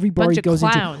every bar Bunch he of goes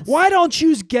clowns. into. Why don't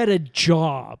you get a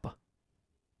job?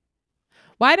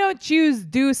 Why don't you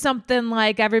do something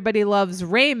like Everybody Loves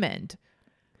Raymond,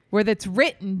 where that's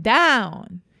written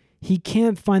down? He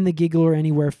can't find the giggler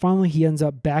anywhere. Finally, he ends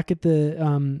up back at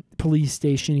the police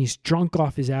station. He's drunk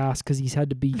off his ass because he's had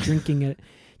to be drinking it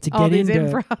to All get these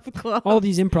into improv clubs. all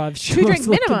these improv shows. 2 drink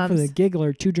looking minimums. for the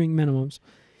giggler. 2 drink minimums.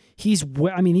 He's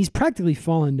practically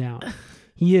fallen down.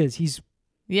 He is. He's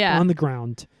Yeah. on the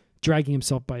ground, dragging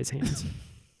himself by his hands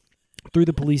through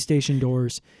the police station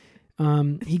doors.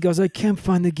 He goes, I can't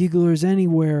find the gigglers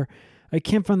anywhere. I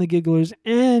can't find the gigglers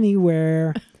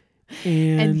anywhere.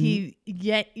 And he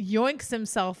yoinks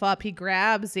himself up. He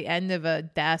grabs the end of a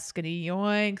desk and he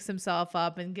yoinks himself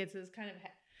up and gets the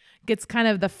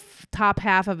top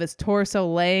half of his torso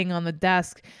laying on the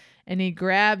desk, and he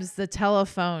grabs the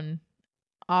telephone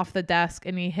off the desk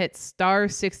and he hits star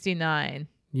 69.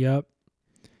 Yep.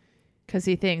 Because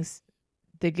he thinks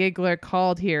the giggler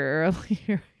called here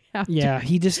earlier. Yeah,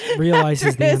 he just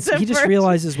realizes the answer. He just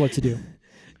realizes what to do.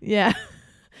 Yeah.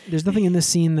 There's nothing in this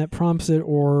scene that prompts it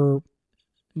or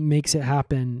makes it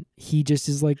happen. He just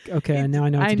is like, okay, now I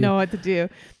know what to do. I know what to do.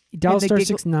 Dial And the star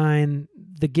giggle- 69.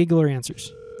 The giggler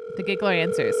answers. The giggler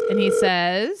answers, and he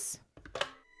says,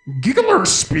 Giggler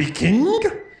speaking.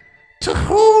 To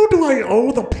who do I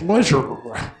owe the pleasure?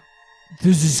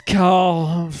 This is Cal.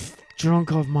 I'm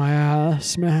drunk off my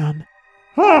ass, man.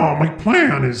 Oh, my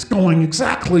plan is going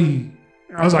exactly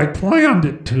as I planned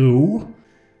it to.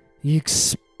 You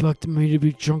expect me to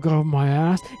be drunk off my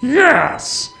ass?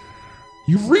 Yes!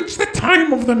 You've reached the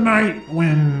time of the night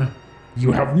when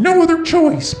you have no other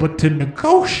choice but to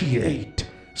negotiate.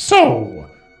 So,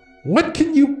 what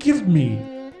can you give me?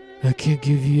 I can't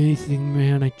give you anything,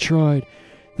 man. I tried.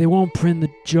 They won't print the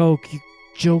joke. Your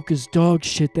joke is dog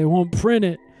shit. They won't print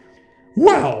it.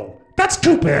 Well, that's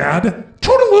too bad.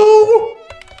 Toodaloo!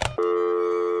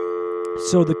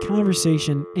 So the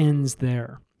conversation ends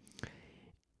there.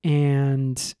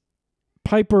 And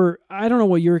Piper, I don't know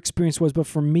what your experience was, but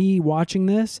for me watching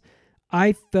this,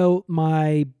 I felt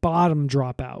my bottom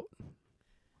drop out.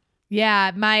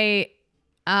 yeah, my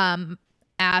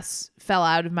ass fell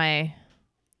out of my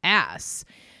ass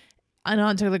and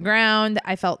onto the ground.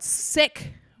 I felt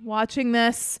sick watching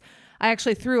this. I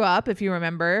actually threw up, if you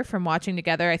remember from watching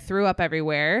together. I threw up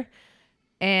everywhere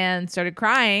and started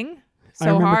crying so I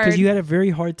remember hard. because you had a very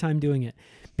hhard time doing it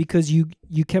because you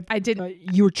kept. I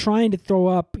didn't. You were trying to throw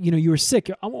up. You know, you were sick.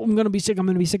 I'm gonna be sick. I'm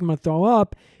gonna be sick. I'm gonna throw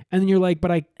up. And then you're like,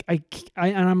 but I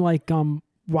and I'm like,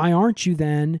 why aren't you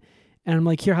then? And I'm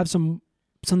like, here, have some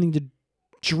something to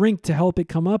drink to help it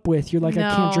come up with. You're like, I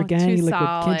can't drink No, any too liquid.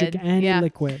 Can't drink solid. any Yeah.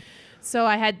 liquid. So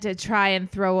I had to try and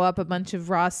throw up a bunch of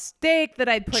raw steak that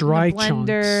I'd put Dry in the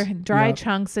blender, chunks. dry Yep.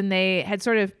 chunks, and they had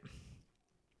sort of,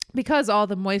 because all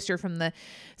the moisture from the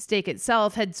steak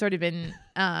itself had sort of been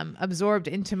absorbed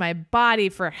into my body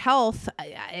for health.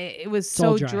 It was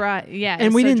all so dry. dry. Yeah, it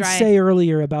And was we so didn't dry. say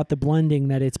earlier about the blending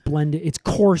that it's blended. It's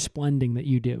coarse blending that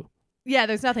you do. Yeah,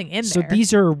 there's nothing in So there.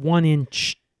 these are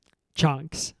 1-inch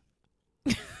chunks.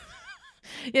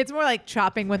 It's more like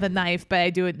chopping with a knife, but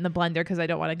I do it in the blender because I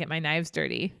don't want to get my knives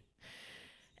dirty.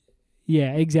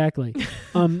 Yeah, exactly.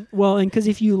 Well, and because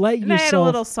if you let And I had a yourself,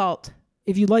 little salt.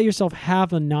 if you let yourself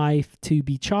have a knife to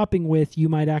be chopping with, you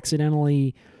might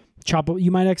accidentally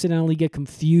get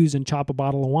confused and chop a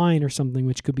bottle of wine or something,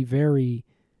 which could be very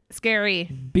Scary.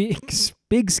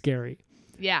 big scary.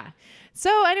 Yeah.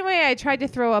 So anyway, I tried to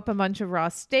throw up a bunch of raw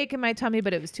steak in my tummy,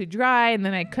 but it was too dry, and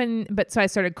then I couldn't. But so I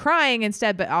started crying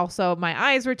instead. But also my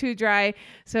eyes were too dry,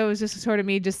 so it was just sort of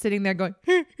me just sitting there going.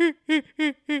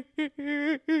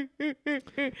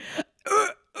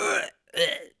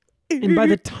 And by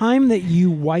the time that you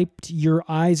wiped your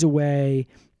eyes away,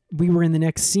 we were in the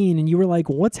next scene, and you were like,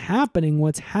 "What's happening?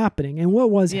 What's happening?" And what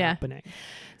was happening?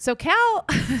 So Cal,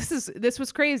 this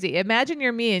was crazy. Imagine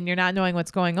you're me and you're not knowing what's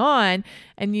going on,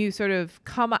 and you sort of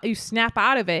you snap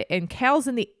out of it, and Cal's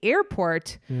in the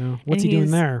airport. Yeah. What's and he doing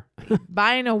he's there?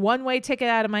 buying a one-way ticket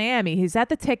out of Miami. He's at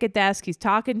the ticket desk. He's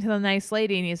talking to the nice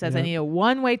lady, and he says, Yep. "I need a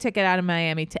one-way ticket out of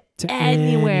Miami to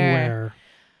Anywhere. anywhere."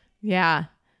 Yeah,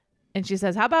 and she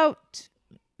says, "How about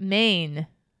Maine?"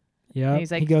 Yeah.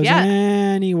 He's like, he goes "Yeah."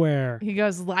 anywhere. He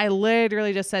goes, "I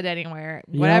literally just said anywhere,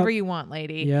 whatever you want,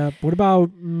 lady." Yep. What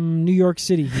about New York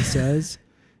City? He says.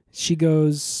 She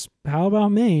goes, "How about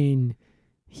Maine?"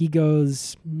 He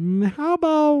goes, "How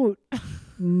about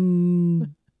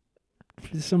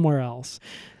somewhere else?"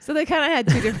 So they kind of had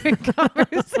two different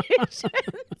conversations.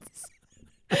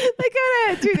 They kind of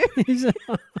had two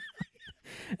different.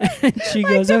 And she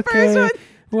Like goes, the first "Okay, one-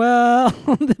 well,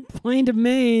 the plane to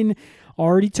Maine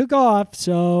already took off,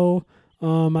 so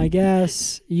I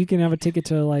guess you can have a ticket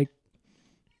to like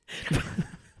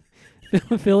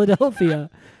Philadelphia."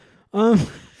 And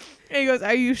he goes,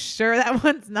 "Are you sure that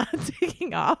one's not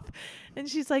taking off?" And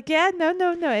she's like, "Yeah, no.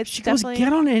 It's She goes, definitely."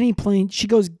 "Get on any plane." She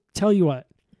goes, "Tell you what,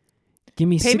 give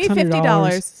me Pay me $600,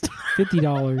 $50.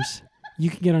 $50. You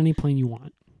can get on any plane you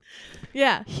want."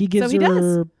 Yeah. He gives he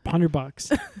her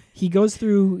 $100. He goes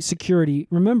through security.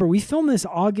 Remember, we filmed this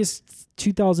August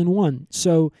 2001,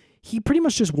 so he pretty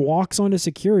much just walks onto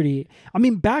security. I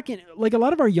mean, back in, like, a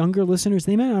lot of our younger listeners,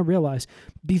 they may not realize,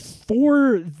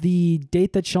 before the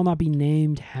date that shall not be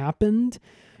named happened,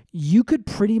 you could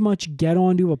pretty much get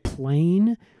onto a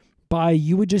plane by,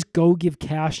 you would just go give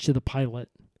cash to the pilot.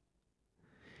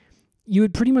 You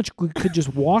would pretty much could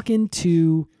just walk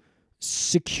into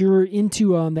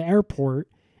the airport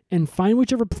and find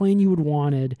whichever plane you would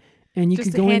wanted, and you Just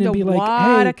could to go in hand and be a like,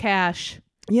 lot "Hey, of cash."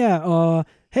 yeah,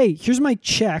 hey, here's my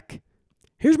check.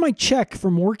 Here's my check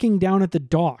from working down at the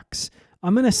docks.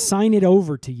 I'm going to sign it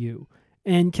over to you.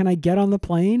 And can I get on the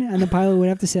plane?" And the pilot would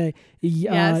have to say,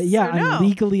 Yes yeah, or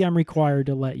no. I'm required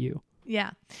to let you."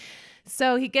 Yeah.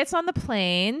 So he gets on the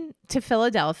plane to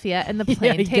Philadelphia, and the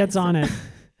plane He gets on it.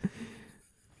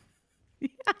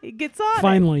 Yeah, he gets on it.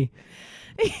 Finally.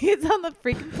 He gets on the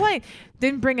freaking plane.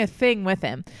 Didn't bring a thing with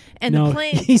him. And No, the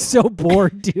plane. he's so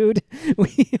bored, dude.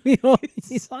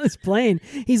 He's on this plane.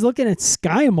 He's looking at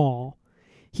Sky Mall.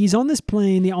 He's on this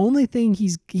plane. The only thing he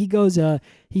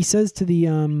says to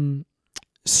the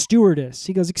stewardess,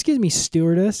 he goes, "Excuse me,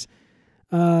 stewardess,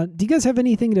 do you guys have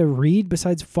anything to read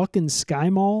besides fucking Sky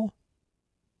Mall?"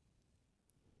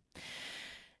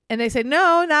 And they say,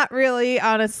 "No, not really.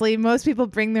 Honestly, most people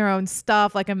bring their own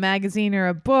stuff, like a magazine or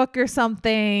a book or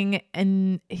something."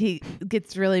 And he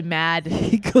gets really mad.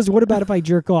 He goes, "What about if I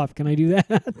jerk off? Can I do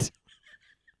that?"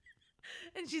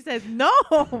 And she says, "No,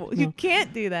 you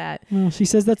can't do that." Well, she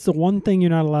says that's the one thing you're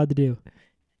not allowed to do.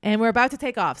 And we're about to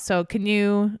take off. So can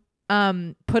you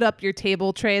put up your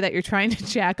table tray that you're trying to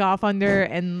jack off under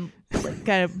and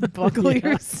kind of buckle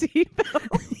your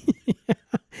seatbelt? Yeah.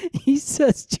 He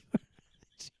says to her,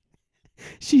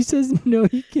 she says, "No,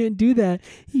 you can't do that."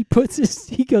 He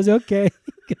goes, "Okay."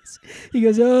 He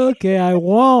goes, "Okay, I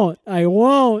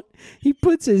won't. He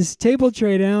puts his table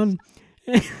tray down.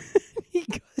 And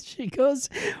she goes,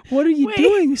 "What are you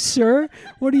doing, sir?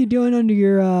 What are you doing under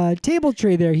your table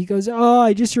tray there?" He goes, "Oh,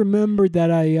 I just remembered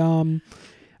that I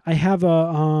have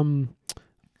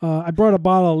I brought a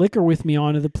bottle of liquor with me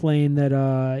onto the plane that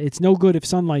it's no good if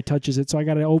sunlight touches it, so I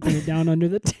got to open it down under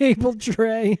the table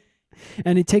tray."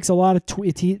 And it takes a lot of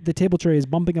the table tray is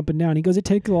bumping up and down. He goes, it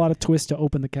takes a lot of twists to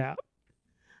open the cap.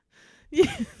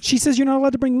 Yeah. She says you're not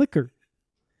allowed to bring liquor.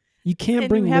 You can't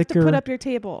bring you have liquor to put up your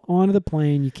table onto the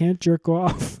plane. You can't jerk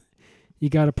off. You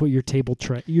got to put your table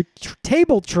tray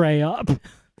up.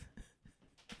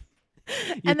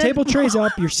 Your table tray's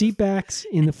up, your seat back's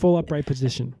in the full upright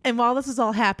position. And while this is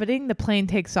all happening, the plane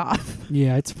takes off.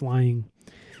 Yeah, it's flying.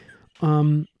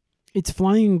 It's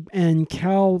flying, and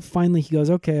Cal finally, he goes,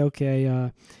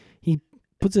 okay. He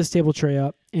puts his table tray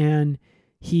up, and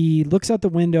he looks out the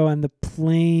window, and the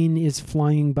plane is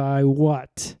flying by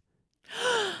what?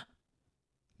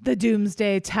 The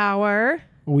Doomsday Tower.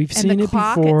 We've and seen the it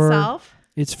clock before. Itself.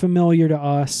 It's familiar to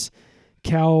us.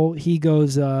 Cal, he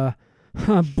goes,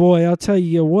 boy, I'll tell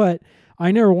you what,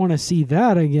 I never want to see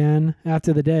that again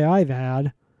after the day I've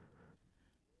had.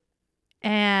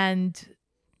 And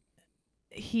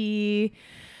he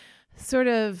sort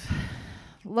of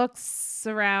looks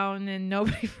around and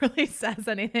nobody really says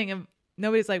anything. And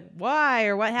nobody's like, why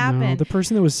or what happened? No, the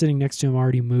person that was sitting next to him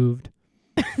already moved.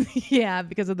 Yeah,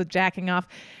 because of the jacking off.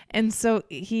 And so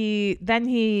he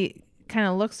kind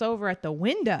of looks over at the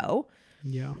window.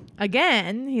 Yeah.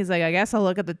 Again, he's like, I guess I'll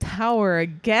look at the tower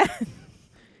again.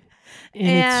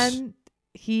 And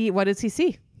what does he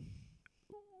see?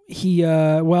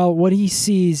 What he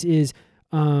sees is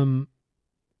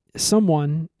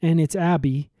someone, and it's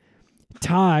Abby,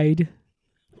 tied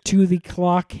to the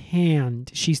clock hand.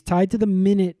 She's tied to the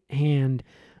minute hand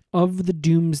of the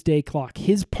Doomsday clock.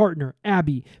 His partner,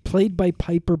 Abby, played by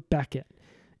Piper Beckett.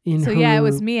 It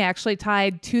was me actually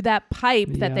tied to that pipe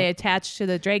that Yeah. they attached to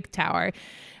the Drake Tower.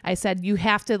 I said, you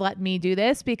have to let me do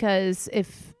this, because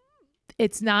if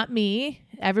it's not me,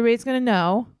 everybody's going to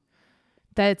know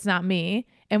that it's not me.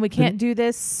 And we can't do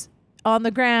this on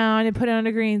the ground and put it on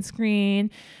a green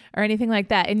screen or anything like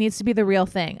that. It needs to be the real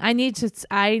thing.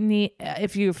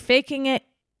 If you're faking it,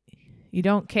 you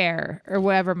don't care, or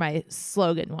whatever my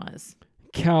slogan was.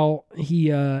 Cal, he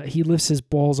lifts his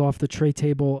balls off the tray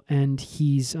table, and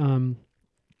he's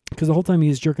because the whole time he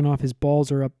was jerking off, his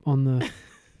balls are up on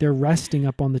they're resting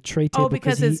up on the tray table. Oh,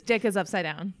 because his dick is upside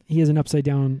down. He has an upside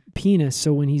down penis,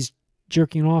 so when he's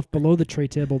jerking off below the tray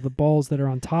table, the balls that are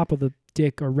on top of the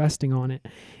dick are resting on it.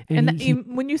 And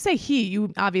when you say he,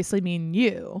 you obviously mean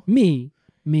you. Me,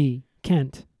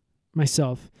 Kent,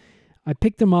 myself. I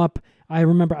picked him up. I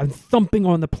remember I'm thumping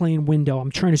on the plane window.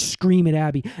 I'm trying to scream at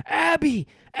Abby.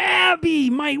 Abby,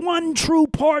 my one true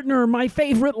partner, my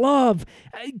favorite love.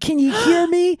 Can you hear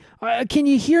me?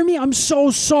 I'm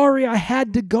so sorry. I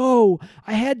had to go.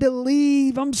 I had to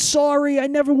leave. I'm sorry. I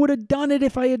never would have done it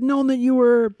if I had known that you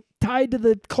were tied to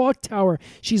the clock tower.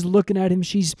 She's looking at him.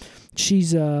 She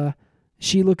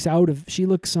looks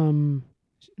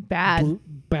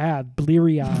bad,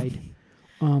 bleary-eyed.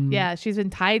 Yeah, she's been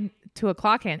tied to a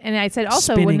clock hand. And I said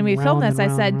also, when we filmed this,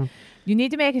 I said, you need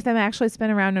to make them actually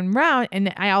spin around and round.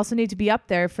 And I also need to be up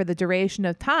there for the duration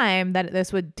of time that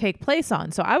this would take place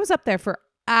on. So I was up there for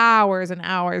hours and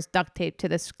hours, duct taped to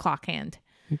this clock hand.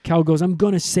 Cal goes, I'm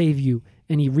going to save you.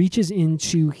 And he reaches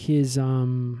into his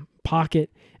pocket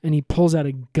and he pulls out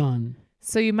a gun.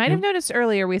 So you might have noticed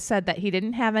earlier we said that he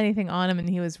didn't have anything on him and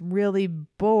he was really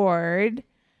bored,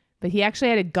 but he actually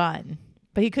had a gun.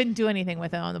 But he couldn't do anything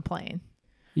with it on the plane.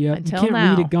 Yeah, you can't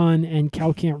read a gun, and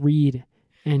Cal can't read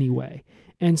anyway.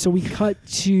 And so we cut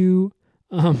to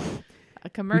a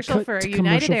commercial for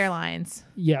United Airlines.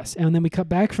 Yes, and then we cut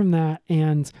back from that,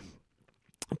 and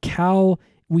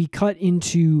we cut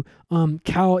into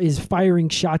Cal is firing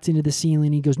shots into the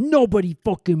ceiling. He goes, "Nobody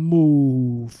fucking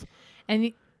move!"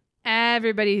 And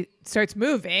everybody starts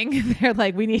moving. They're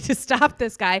like, we need to stop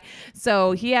this guy.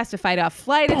 So he has to fight off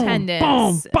flight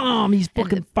attendants. Boom. He's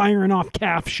fucking firing off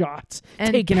calf shots.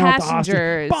 And taking out the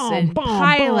hostage. And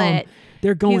pilot.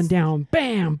 They're going down.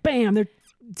 Bam.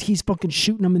 He's fucking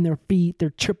shooting them in their feet. They're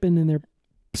tripping and they're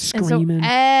screaming. And so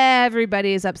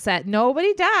everybody's upset.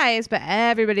 Nobody dies, but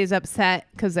everybody's upset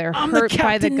because they're hurt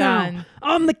by the gun.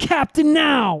 I'm the captain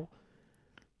now.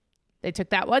 They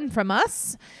took that one from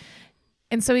us.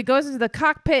 And so he goes into the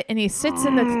cockpit and he sits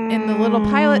in the little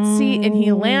pilot seat and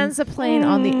he lands the plane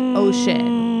on the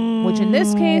ocean, which in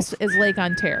this case is Lake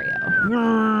Ontario.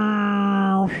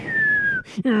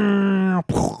 They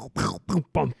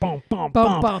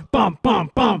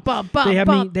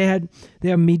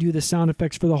had me do the sound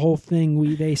effects for the whole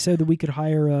thing. They said that we could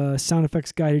hire a sound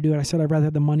effects guy to do it. I said I'd rather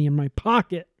have the money in my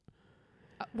pocket.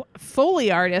 Foley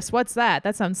artist, what's that?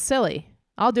 That sounds silly.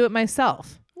 I'll do it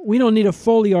myself. We don't need a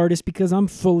Foley artist because I'm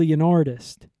fully an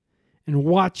artist. And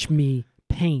watch me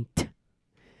paint.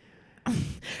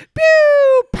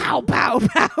 Pew! Pow, pow,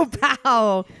 pow,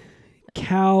 pow.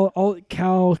 Cal,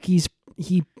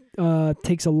 he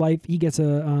takes a life. He gets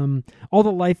all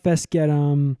the life vests get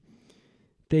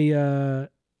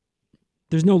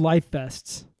there's no life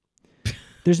vests.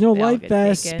 There's no They all life get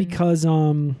vests taken. because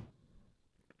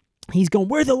he's going,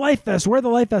 where are the life vests? Where are the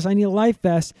life vests? I need a life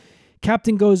vest.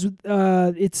 Captain goes,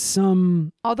 it's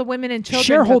some All the women and children.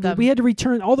 shareholder. took them. We had to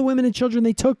return all the women and children.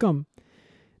 They took them.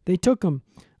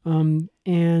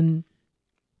 And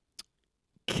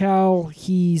Cal,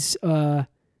 he's the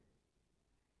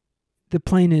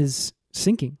plane is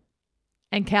sinking.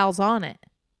 And Cal's on it.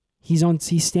 He's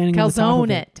standing on the top of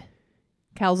Calzone it. it.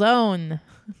 Calzone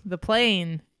the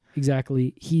plane.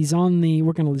 Exactly. He's on the.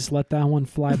 We're gonna just let that one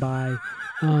fly by.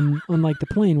 Unlike the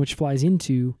plane, which flies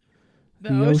into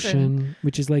the ocean,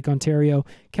 which is Lake Ontario.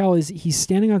 He's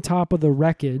standing on top of the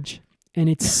wreckage, and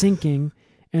it's sinking,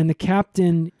 and the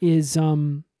captain is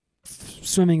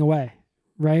swimming away,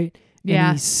 right? Yeah.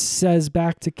 And he says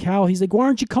back to Cal, he's like, "Why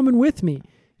aren't you coming with me?"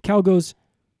 Cal goes,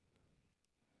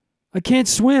 "I can't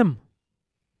swim."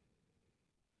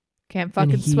 Can't And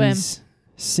fucking swim. he's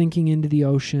sinking into the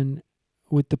ocean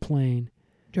with the plane.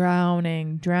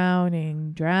 Drowning.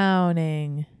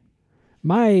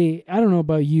 I don't know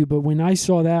about you, but when I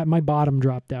saw that, my bottom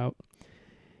dropped out.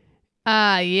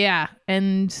 Yeah.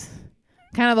 And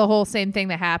kind of the whole same thing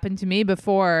that happened to me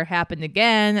before happened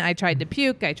again. I tried to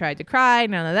puke. I tried to cry.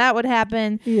 None of that would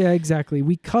happen. Yeah, exactly.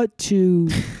 We cut to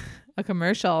A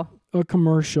commercial. a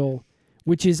commercial,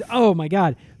 which is, oh my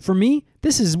God. For me,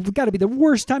 this has got to be the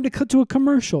worst time to cut to a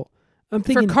commercial. I'm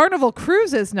thinking, For Carnival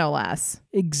Cruises, no less.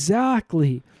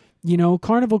 exactly.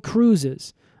 Carnival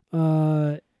Cruises.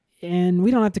 And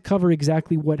we don't have to cover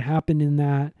exactly what happened in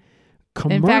that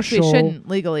commercial. In fact, we shouldn't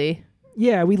legally.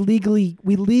 Yeah, we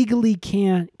legally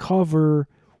can't cover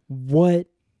what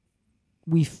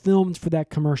we filmed for that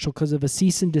commercial because of a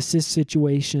cease and desist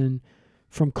situation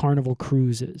from Carnival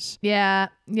Cruises. Yeah.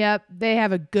 Yep. They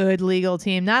have a good legal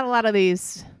team. Not a lot of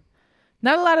these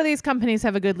companies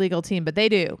have a good legal team, but they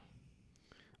do.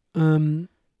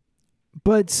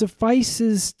 But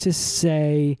suffices to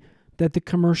say that the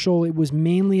commercial, it was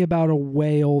mainly about a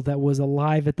whale that was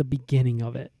alive at the beginning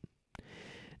of it.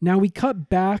 Now we cut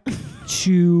back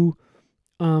to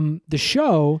the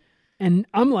show, and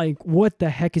I'm like, what the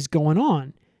heck is going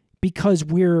on? Because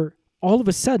all of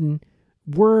a sudden,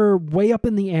 we're way up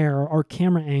in the air, our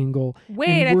camera angle.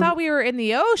 Wait, I thought we were in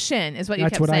the ocean, is what you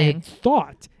That's kept what saying. I had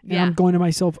thought. And Yeah. I'm going to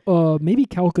myself, maybe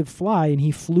Cal could fly, and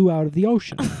he flew out of the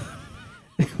ocean.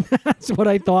 That's what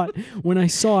I thought when I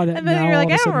saw it. And then now you're all like,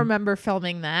 of a I don't sudden, remember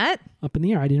filming that. up in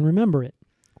the air. I didn't remember it.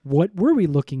 What were we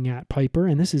looking at, Piper?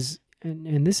 And this is,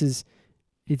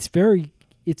 it's very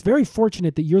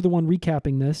fortunate that you're the one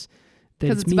recapping this. That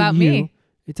 'Cause it's me about and you. me.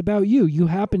 It's about you. You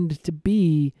happened to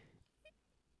be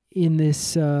in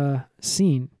this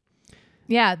scene.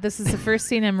 Yeah, this is the first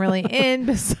scene I'm really in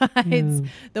besides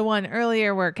the one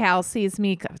earlier where Cal sees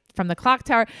me from the clock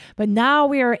tower. But now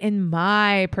we are in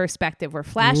my perspective. We're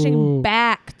flashing Ooh.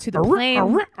 back to the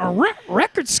plane.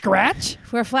 Record scratch.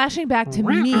 We're flashing back to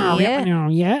me,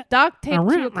 Yeah. duct taped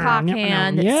to a clock Yeah.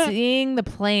 hand, seeing the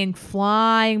plane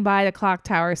flying by the clock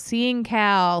tower, seeing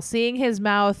Cal, seeing his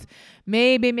mouth,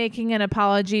 maybe making an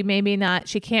apology, maybe not.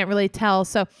 She can't really tell.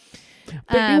 So,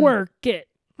 Baby, work it.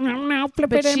 Now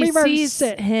flip but it and she reverse sees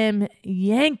it. him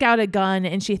yank out a gun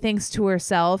and she thinks to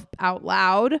herself out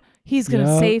loud, he's going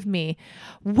to Yep. save me.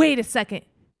 Wait a second.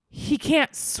 He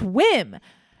can't swim.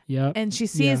 Yep. And she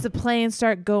sees Yeah. the plane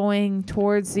start going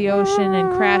towards the ocean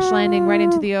and crash landing right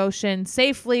into the ocean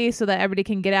safely so that everybody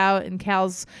can get out. And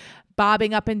Cal's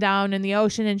bobbing up and down in the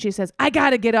ocean. And she says, I got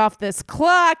to get off this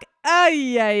clock.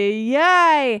 Ay, ay,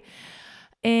 ay.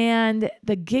 And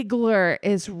the giggler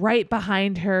is right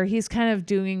behind her. He's kind of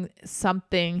doing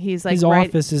something. He's like his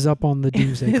office is up on the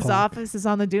Doomsday his clock. office is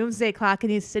on the Doomsday clock, and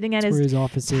he's sitting at That's where his his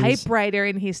office is. typewriter,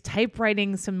 and he's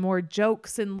typewriting some more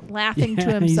jokes and laughing to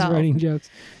Yeah, himself. He's writing jokes.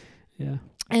 Yeah.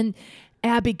 And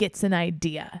Abby gets an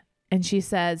idea, and she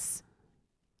says,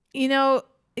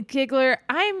 Giggler,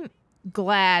 I'm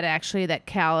glad actually that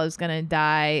Cal is going to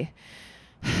die.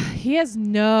 He has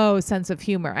no sense of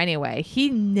humor anyway. He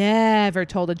never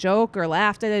told a joke or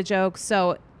laughed at a joke.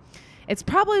 So it's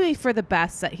probably for the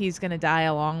best that he's going to die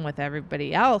along with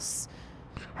everybody else.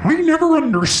 I never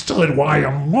understood why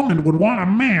a woman would want a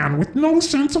man with no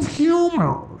sense of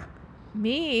humor.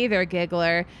 Me either,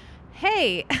 Giggler.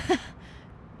 Hey,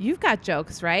 you've got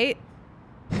jokes, right?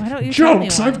 Why don't you tell me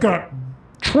Jokes, one? I've got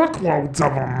truckloads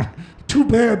of them. Too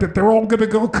bad that they're all gonna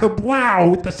go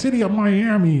kablow with the city of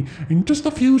Miami in just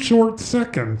a few short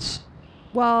seconds.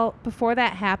 Well, before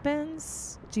that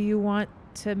happens, do you want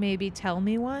to maybe tell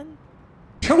me one?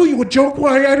 tell you a joke?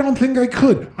 Why, I don't think I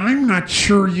could. I'm not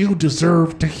sure you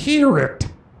deserve to hear it.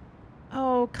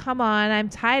 Oh, come on. I'm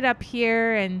tied up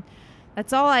here, and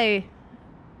that's all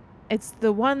it's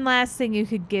the one last thing you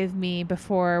could give me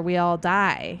before we all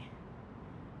die.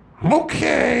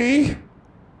 Okay.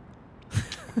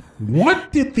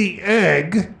 What did the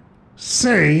egg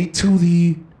say to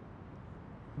the...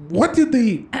 What did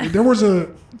the... There was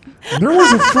a frying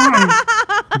pan.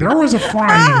 There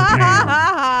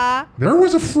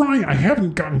was a frying... I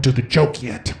haven't gotten to the joke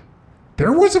yet.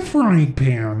 There was a frying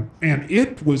pan, and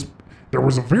there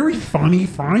was a very funny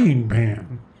frying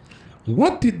pan.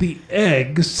 What did the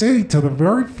egg say to the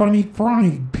very funny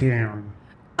frying pan?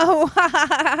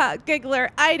 Oh, Giggler,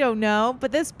 I don't know,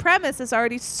 but this premise is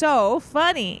already so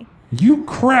funny. You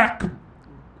crack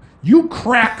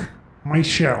my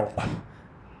shell.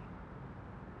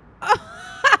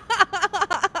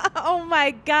 Oh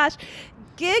my gosh.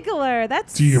 Giggler,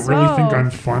 that's Do you so really think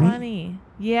I'm funny?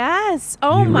 Yes.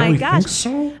 Oh You my really gosh. think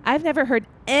so? I've never heard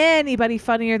anybody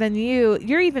funnier than you.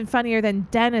 You're even funnier than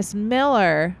Dennis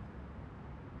Miller,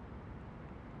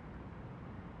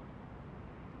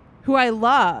 who I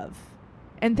love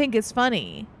and think is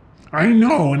funny. I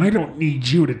know, and I don't need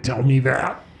you to tell me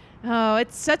that. Oh,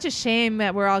 it's such a shame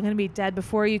that we're all going to be dead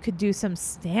before you could do some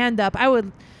stand-up.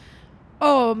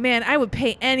 Oh man, I would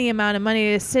pay any amount of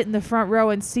money to sit in the front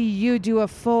row and see you do a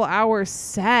full hour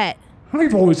set.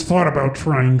 I've always thought about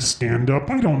trying stand-up.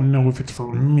 I don't know if it's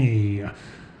for me.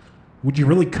 Would you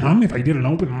really come if I did an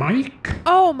open mic?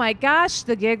 Oh my gosh,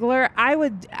 the Giggler. I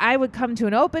would come to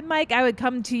an open mic. I would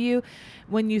come to you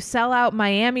when you sell out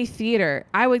Miami Theater.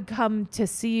 I would come to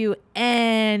see you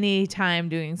anytime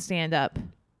doing stand-up.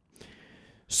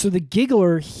 So the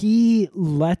Giggler, his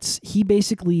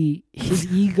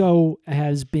ego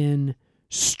has been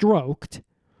stroked,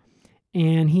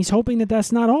 and he's hoping that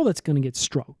that's not all that's going to get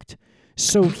stroked.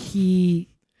 So he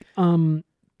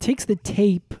takes the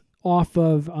tape off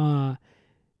of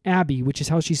Abby, which is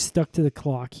how she's stuck to the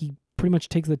clock. He pretty much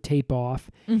takes the tape off,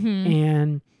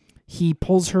 and he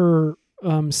pulls her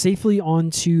safely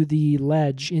onto the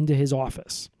ledge into his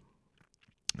office.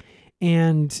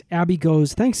 And Abby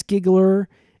goes, "Thanks, Giggler."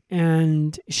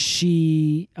 And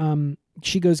she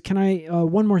goes, "Can I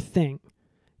one more thing?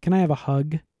 Can I have a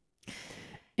hug?"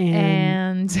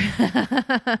 And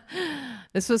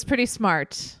this was pretty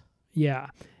smart. Yeah.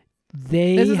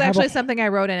 This is actually something I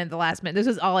wrote in at the last minute. This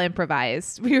was all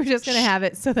improvised. We were just going to have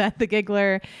it so that the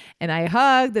Giggler and I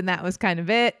hugged, and that was kind of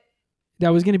it. That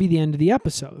was going to be the end of the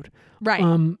episode.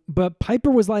 Right. But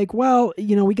Piper was like, well,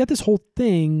 we got this whole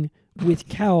thing with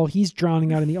Cal. He's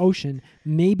drowning out in the ocean.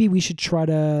 Maybe we should try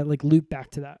to loop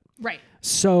back to that. Right.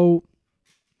 So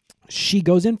she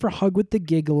goes in for a hug with the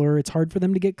Giggler. It's hard for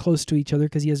them to get close to each other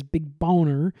because he has a big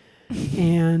boner.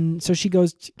 And so she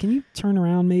goes, "Can you turn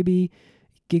around maybe?"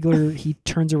 Giggler, he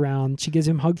turns around. She gives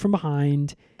him a hug from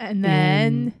behind. And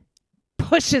then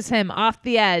pushes him off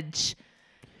the edge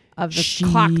of the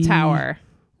clock tower.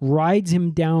 Rides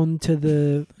him down to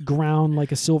the ground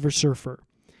like a Silver Surfer.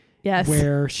 Yes.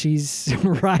 Where she's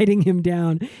riding him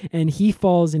down, and he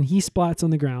falls and he splats on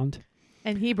the ground.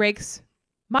 And he breaks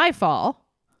my fall.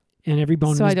 And every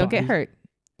bone in his body. So I don't get hurt.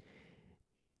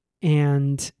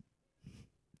 And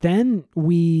then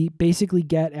we basically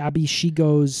get Abby. She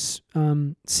goes,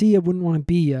 "See, I wouldn't want to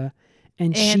be ya,"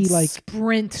 and she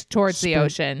sprint towards the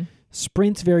ocean.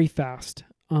 Sprints very fast.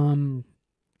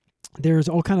 There's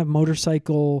all kind of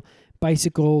motorcycle,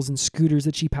 bicycles, and scooters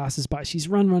that she passes by. She's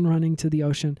running to the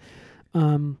ocean.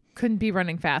 Couldn't be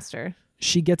running faster.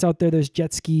 She gets out there. There's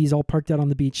jet skis all parked out on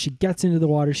the beach. She gets into the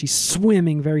water. She's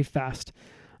swimming very fast.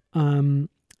 And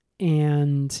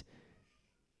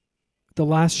the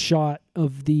last shot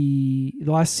of the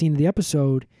last scene of the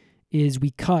episode is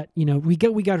we cut. We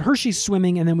got Hershey's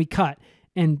swimming, and then we cut,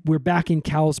 and we're back in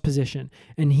Cal's position,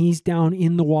 and he's down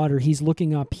in the water. He's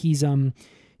looking up.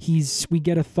 We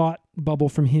get a thought bubble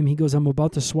from him. He goes, "I'm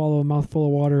about to swallow a mouthful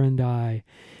of water and die."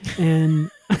 And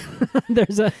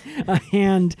there's a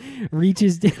hand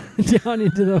reaches down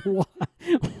into the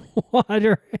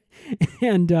water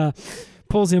and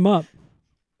pulls him up.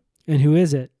 And who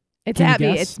is it? It's Can you Abby.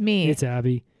 guess? It's me. It's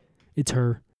Abby. It's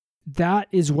her. That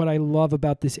is what I love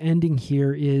about this ending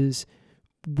here is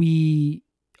we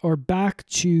are back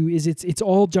to it's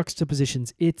all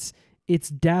juxtapositions. It's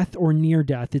death or near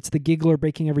death. It's the Giggler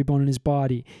breaking every bone in his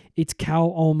body. It's Cal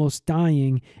almost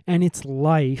dying, and it's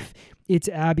life. It's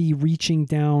Abby reaching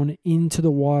down into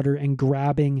the water and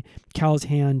grabbing Cal's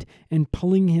hand and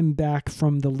pulling him back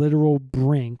from the literal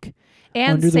brink.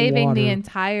 And under saving the the water.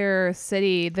 entire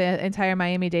city, the entire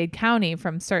Miami-Dade County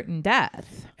from certain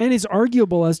death. And it's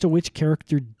arguable as to which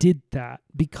character did that,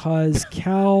 because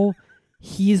Cal,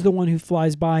 he's the one who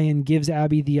flies by and gives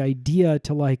Abby the idea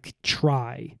to like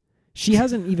try. She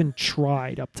hasn't even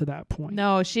tried up to that point.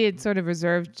 No, she had sort of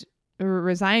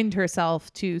resigned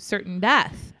herself to certain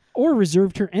death. Or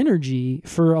reserved her energy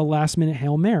for a last minute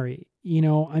Hail Mary. You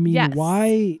know, I mean, Yes.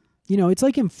 why? You know, it's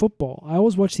like in football. I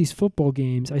always watch these football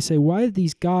games. I say, why did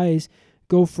these guys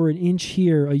go for an inch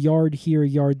here, a yard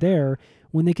there,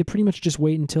 when they could pretty much just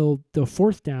wait until the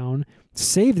fourth down,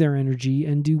 save their energy,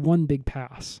 and do one big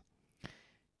pass?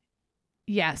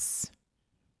 Yes.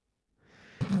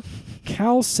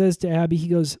 Cal says to Abby, he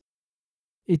goes,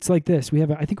 it's like this.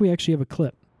 I think we actually have a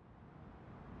clip.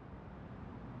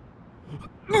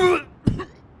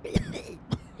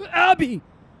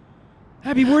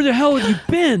 Abby, where the hell have you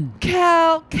been?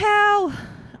 Cal.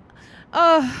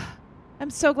 I'm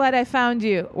so glad I found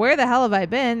you. Where the hell have I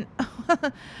been?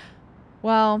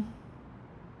 Well,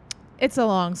 it's a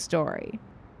long story.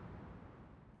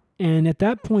 And at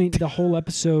that point, the whole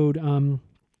episode,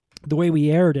 the way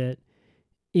we aired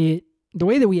the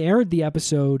way that we aired the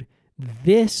episode,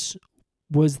 this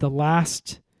was the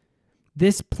last,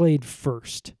 this played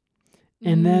first.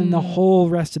 And then the whole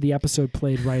rest of the episode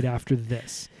played right after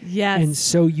this. Yes. And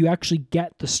so you actually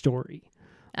get the story.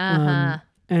 And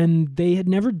they had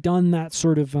never done that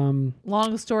sort of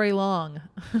Long story long.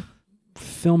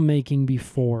 filmmaking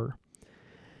before.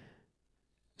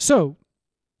 So,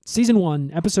 season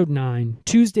 1, episode 9,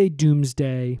 Tuesday,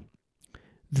 Doomsday.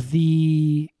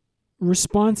 The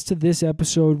response to this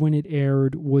episode when it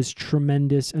aired was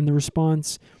tremendous, and the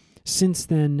response since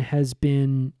then has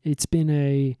been, it's been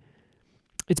a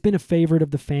favorite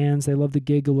of the fans. They love the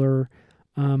giggler.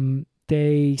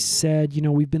 They said, you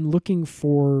know, we've been looking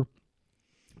for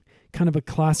kind of a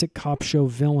classic cop show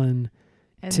villain,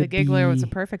 And to the giggler was a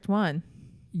be, perfect one.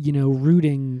 you know,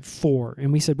 rooting for.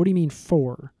 And we said, what do you mean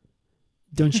for?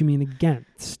 Don't you mean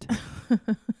against?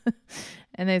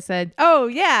 And they said, oh,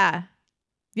 yeah.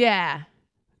 Yeah.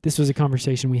 This was a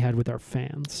conversation we had with our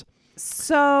fans.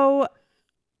 So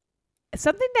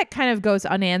something that kind of goes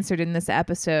unanswered in this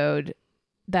episode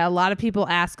that a lot of people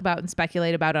ask about and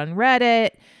speculate about on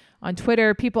Reddit, on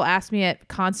Twitter, people ask me it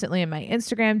constantly in my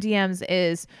Instagram DMs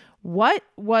is, what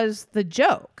was the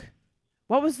joke?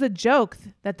 What was the joke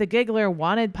that the giggler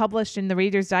wanted published in the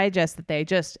Reader's Digest that they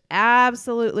just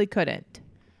absolutely couldn't?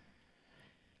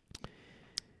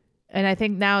 And I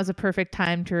think now is a perfect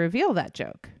time to reveal that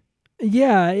joke.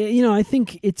 Yeah, you know, I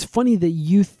think it's funny that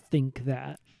you think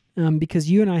that, because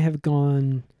you and I have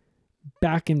gone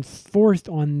back and forth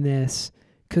on this,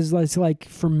 because it's like,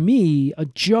 for me, a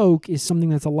joke is something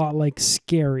that's a lot like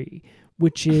scary,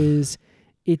 which is,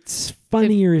 it's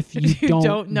funnier if you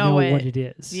don't know what it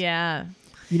is. Yeah.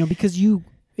 You know, because you,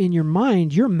 in your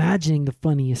mind, you're imagining the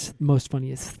most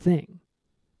funniest thing.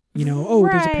 You know, oh,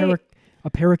 there's a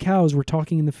pair of cows were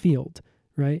talking in the field,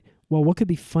 right? Well, what could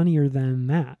be funnier than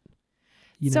that?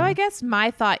 You So know? I guess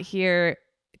my thought here,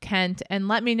 Kent, and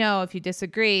let me know if you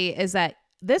disagree, is that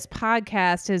this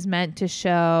podcast is meant to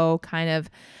show kind of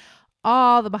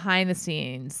all the behind the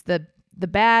scenes, the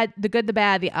bad, the good, the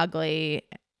bad, the ugly,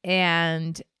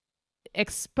 and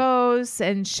expose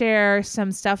and share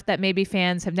some stuff that maybe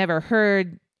fans have never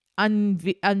heard,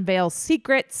 unveil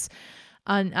secrets,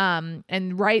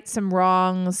 and right some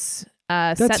wrongs,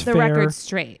 set the record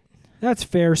straight. That's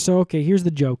fair. So, okay, here's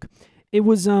the joke. It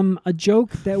was a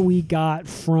joke that we got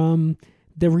from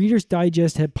the Reader's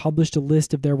Digest had published a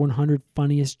list of their 100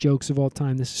 funniest jokes of all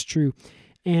time. This is true.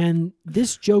 And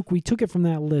this joke, we took it from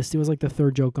that list. It was like the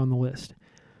third joke on the list.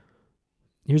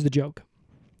 Here's the joke.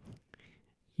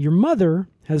 Your mother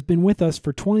has been with us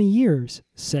for 20 years,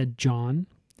 said John.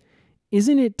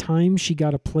 Isn't it time she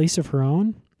got a place of her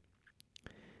own?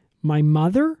 My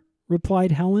mother?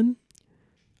 Replied Helen.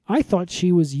 I thought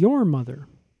she was your mother.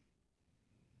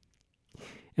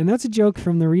 And that's a joke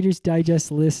from the Reader's Digest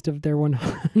list of their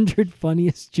 100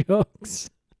 funniest jokes,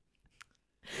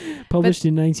 published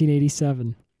in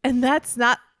 1987. And that's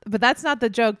not the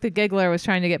joke the giggler was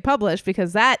trying to get published,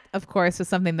 because that, of course, is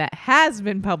something that has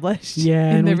been published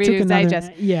in the Reader's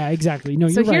Digest. Yeah, exactly. No,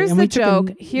 so you're right. Here's And the we took joke.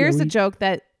 an- Here's yeah, the joke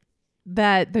that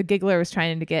the giggler was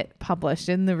trying to get published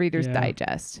in the Reader's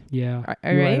Digest. Yeah, Are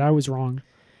you're right? right. I was wrong.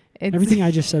 It's, Everything I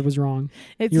just said was wrong.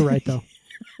 You're right, though.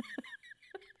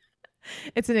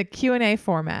 It's in a Q&A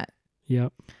format.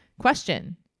 Yep.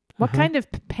 Question. What kind of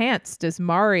pants does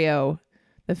Mario,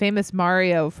 the famous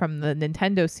Mario from the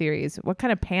Nintendo series, what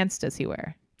kind of pants does he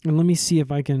wear? And let me see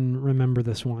if I can remember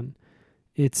this one.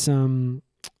 It's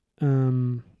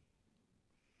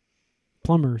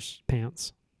plumber's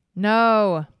pants.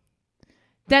 No.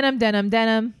 Denim, denim,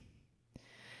 denim.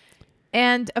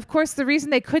 And of course, the reason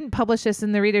they couldn't publish this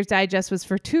in the Reader's Digest was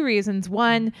for two reasons.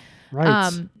 One,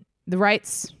 Rights. the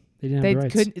rights. They didn't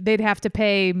have the rights. They'd have to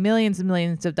pay millions and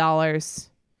millions of dollars.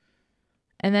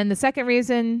 And then the second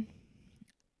reason,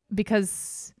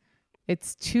 because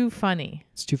it's too funny.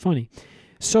 It's too funny.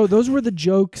 So those were the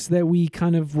jokes that we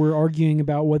kind of were arguing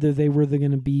about whether they were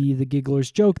going to be the Giggler's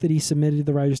joke that he submitted to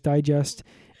the Writer's Digest,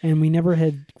 and we never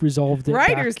had resolved it.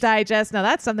 Writer's Digest. Now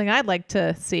that's something I'd like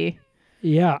to see.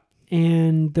 Yeah.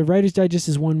 And the Writer's Digest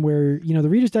is one where, the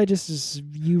Reader's Digest is,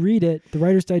 you read it. The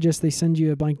Writer's Digest, they send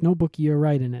you a blank notebook, you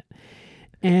write in it.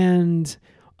 And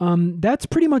that's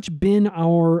pretty much been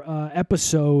our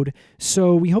episode.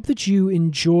 So we hope that you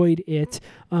enjoyed it.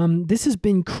 This has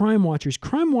been Crime Watchers.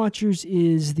 Crime Watchers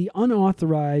is the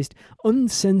unauthorized,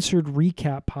 uncensored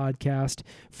recap podcast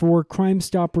for Crime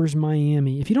Stoppers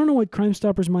Miami. If you don't know what Crime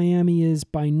Stoppers Miami is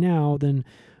by now, then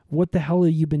what the hell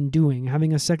have you been doing?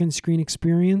 Having a second screen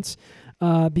experience?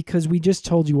 Because we just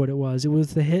told you what it was. It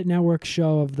was the hit network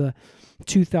show of the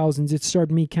 2000s. It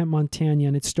starred me, Kent Montana,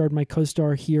 and it starred my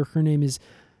co-star here. Her name is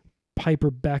Piper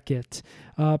Beckett.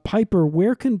 Piper,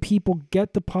 where can people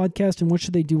get the podcast, and what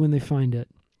should they do when they find it?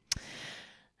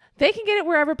 They can get it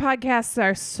wherever podcasts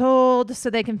are sold, so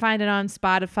they can find it on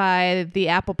Spotify, the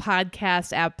Apple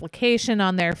Podcast application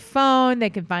on their phone. They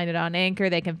can find it on Anchor.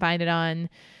 They can find it on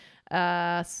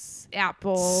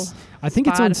Apple. I think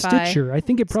Spotify. It's on Stitcher. I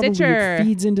think it probably Stitcher.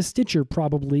 feeds into Stitcher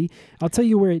probably. I'll tell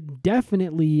you where it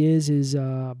definitely is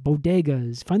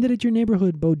bodegas. Find it at your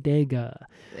neighborhood bodega.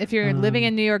 If you're living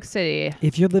in New York City.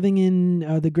 If you're living in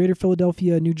the greater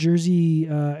Philadelphia, New Jersey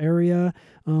area,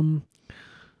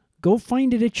 go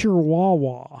find it at your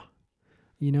Wawa.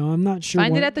 I'm not sure.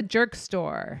 Find it at the Jerk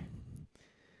Store.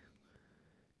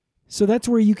 So that's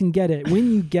where you can get it.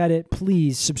 When you get it,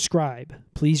 please subscribe.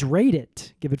 Please rate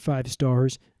it. Give it 5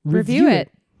 stars. Review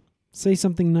it. Say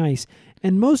something nice.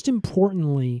 And most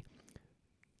importantly,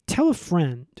 tell a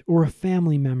friend or a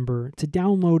family member to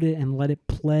download it and let it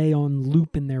play on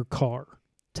loop in their car.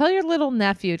 Tell your little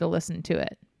nephew to listen to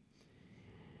it.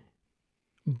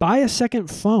 Buy a second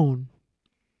phone.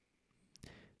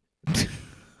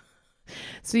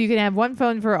 So you can have one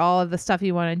phone for all of the stuff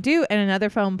you want to do and another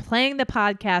phone playing the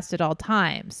podcast at all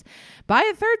times. Buy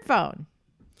a third phone.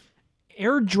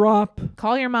 AirDrop.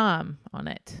 Call your mom on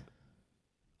it.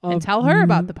 And tell her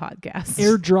about the podcast.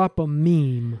 AirDrop a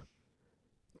meme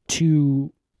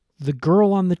to The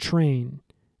Girl on the Train,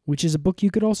 which is a book you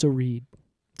could also read.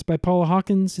 It's by Paula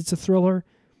Hawkins. It's a thriller.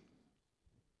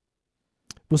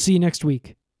 We'll see you next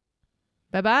week.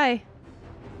 Bye-bye.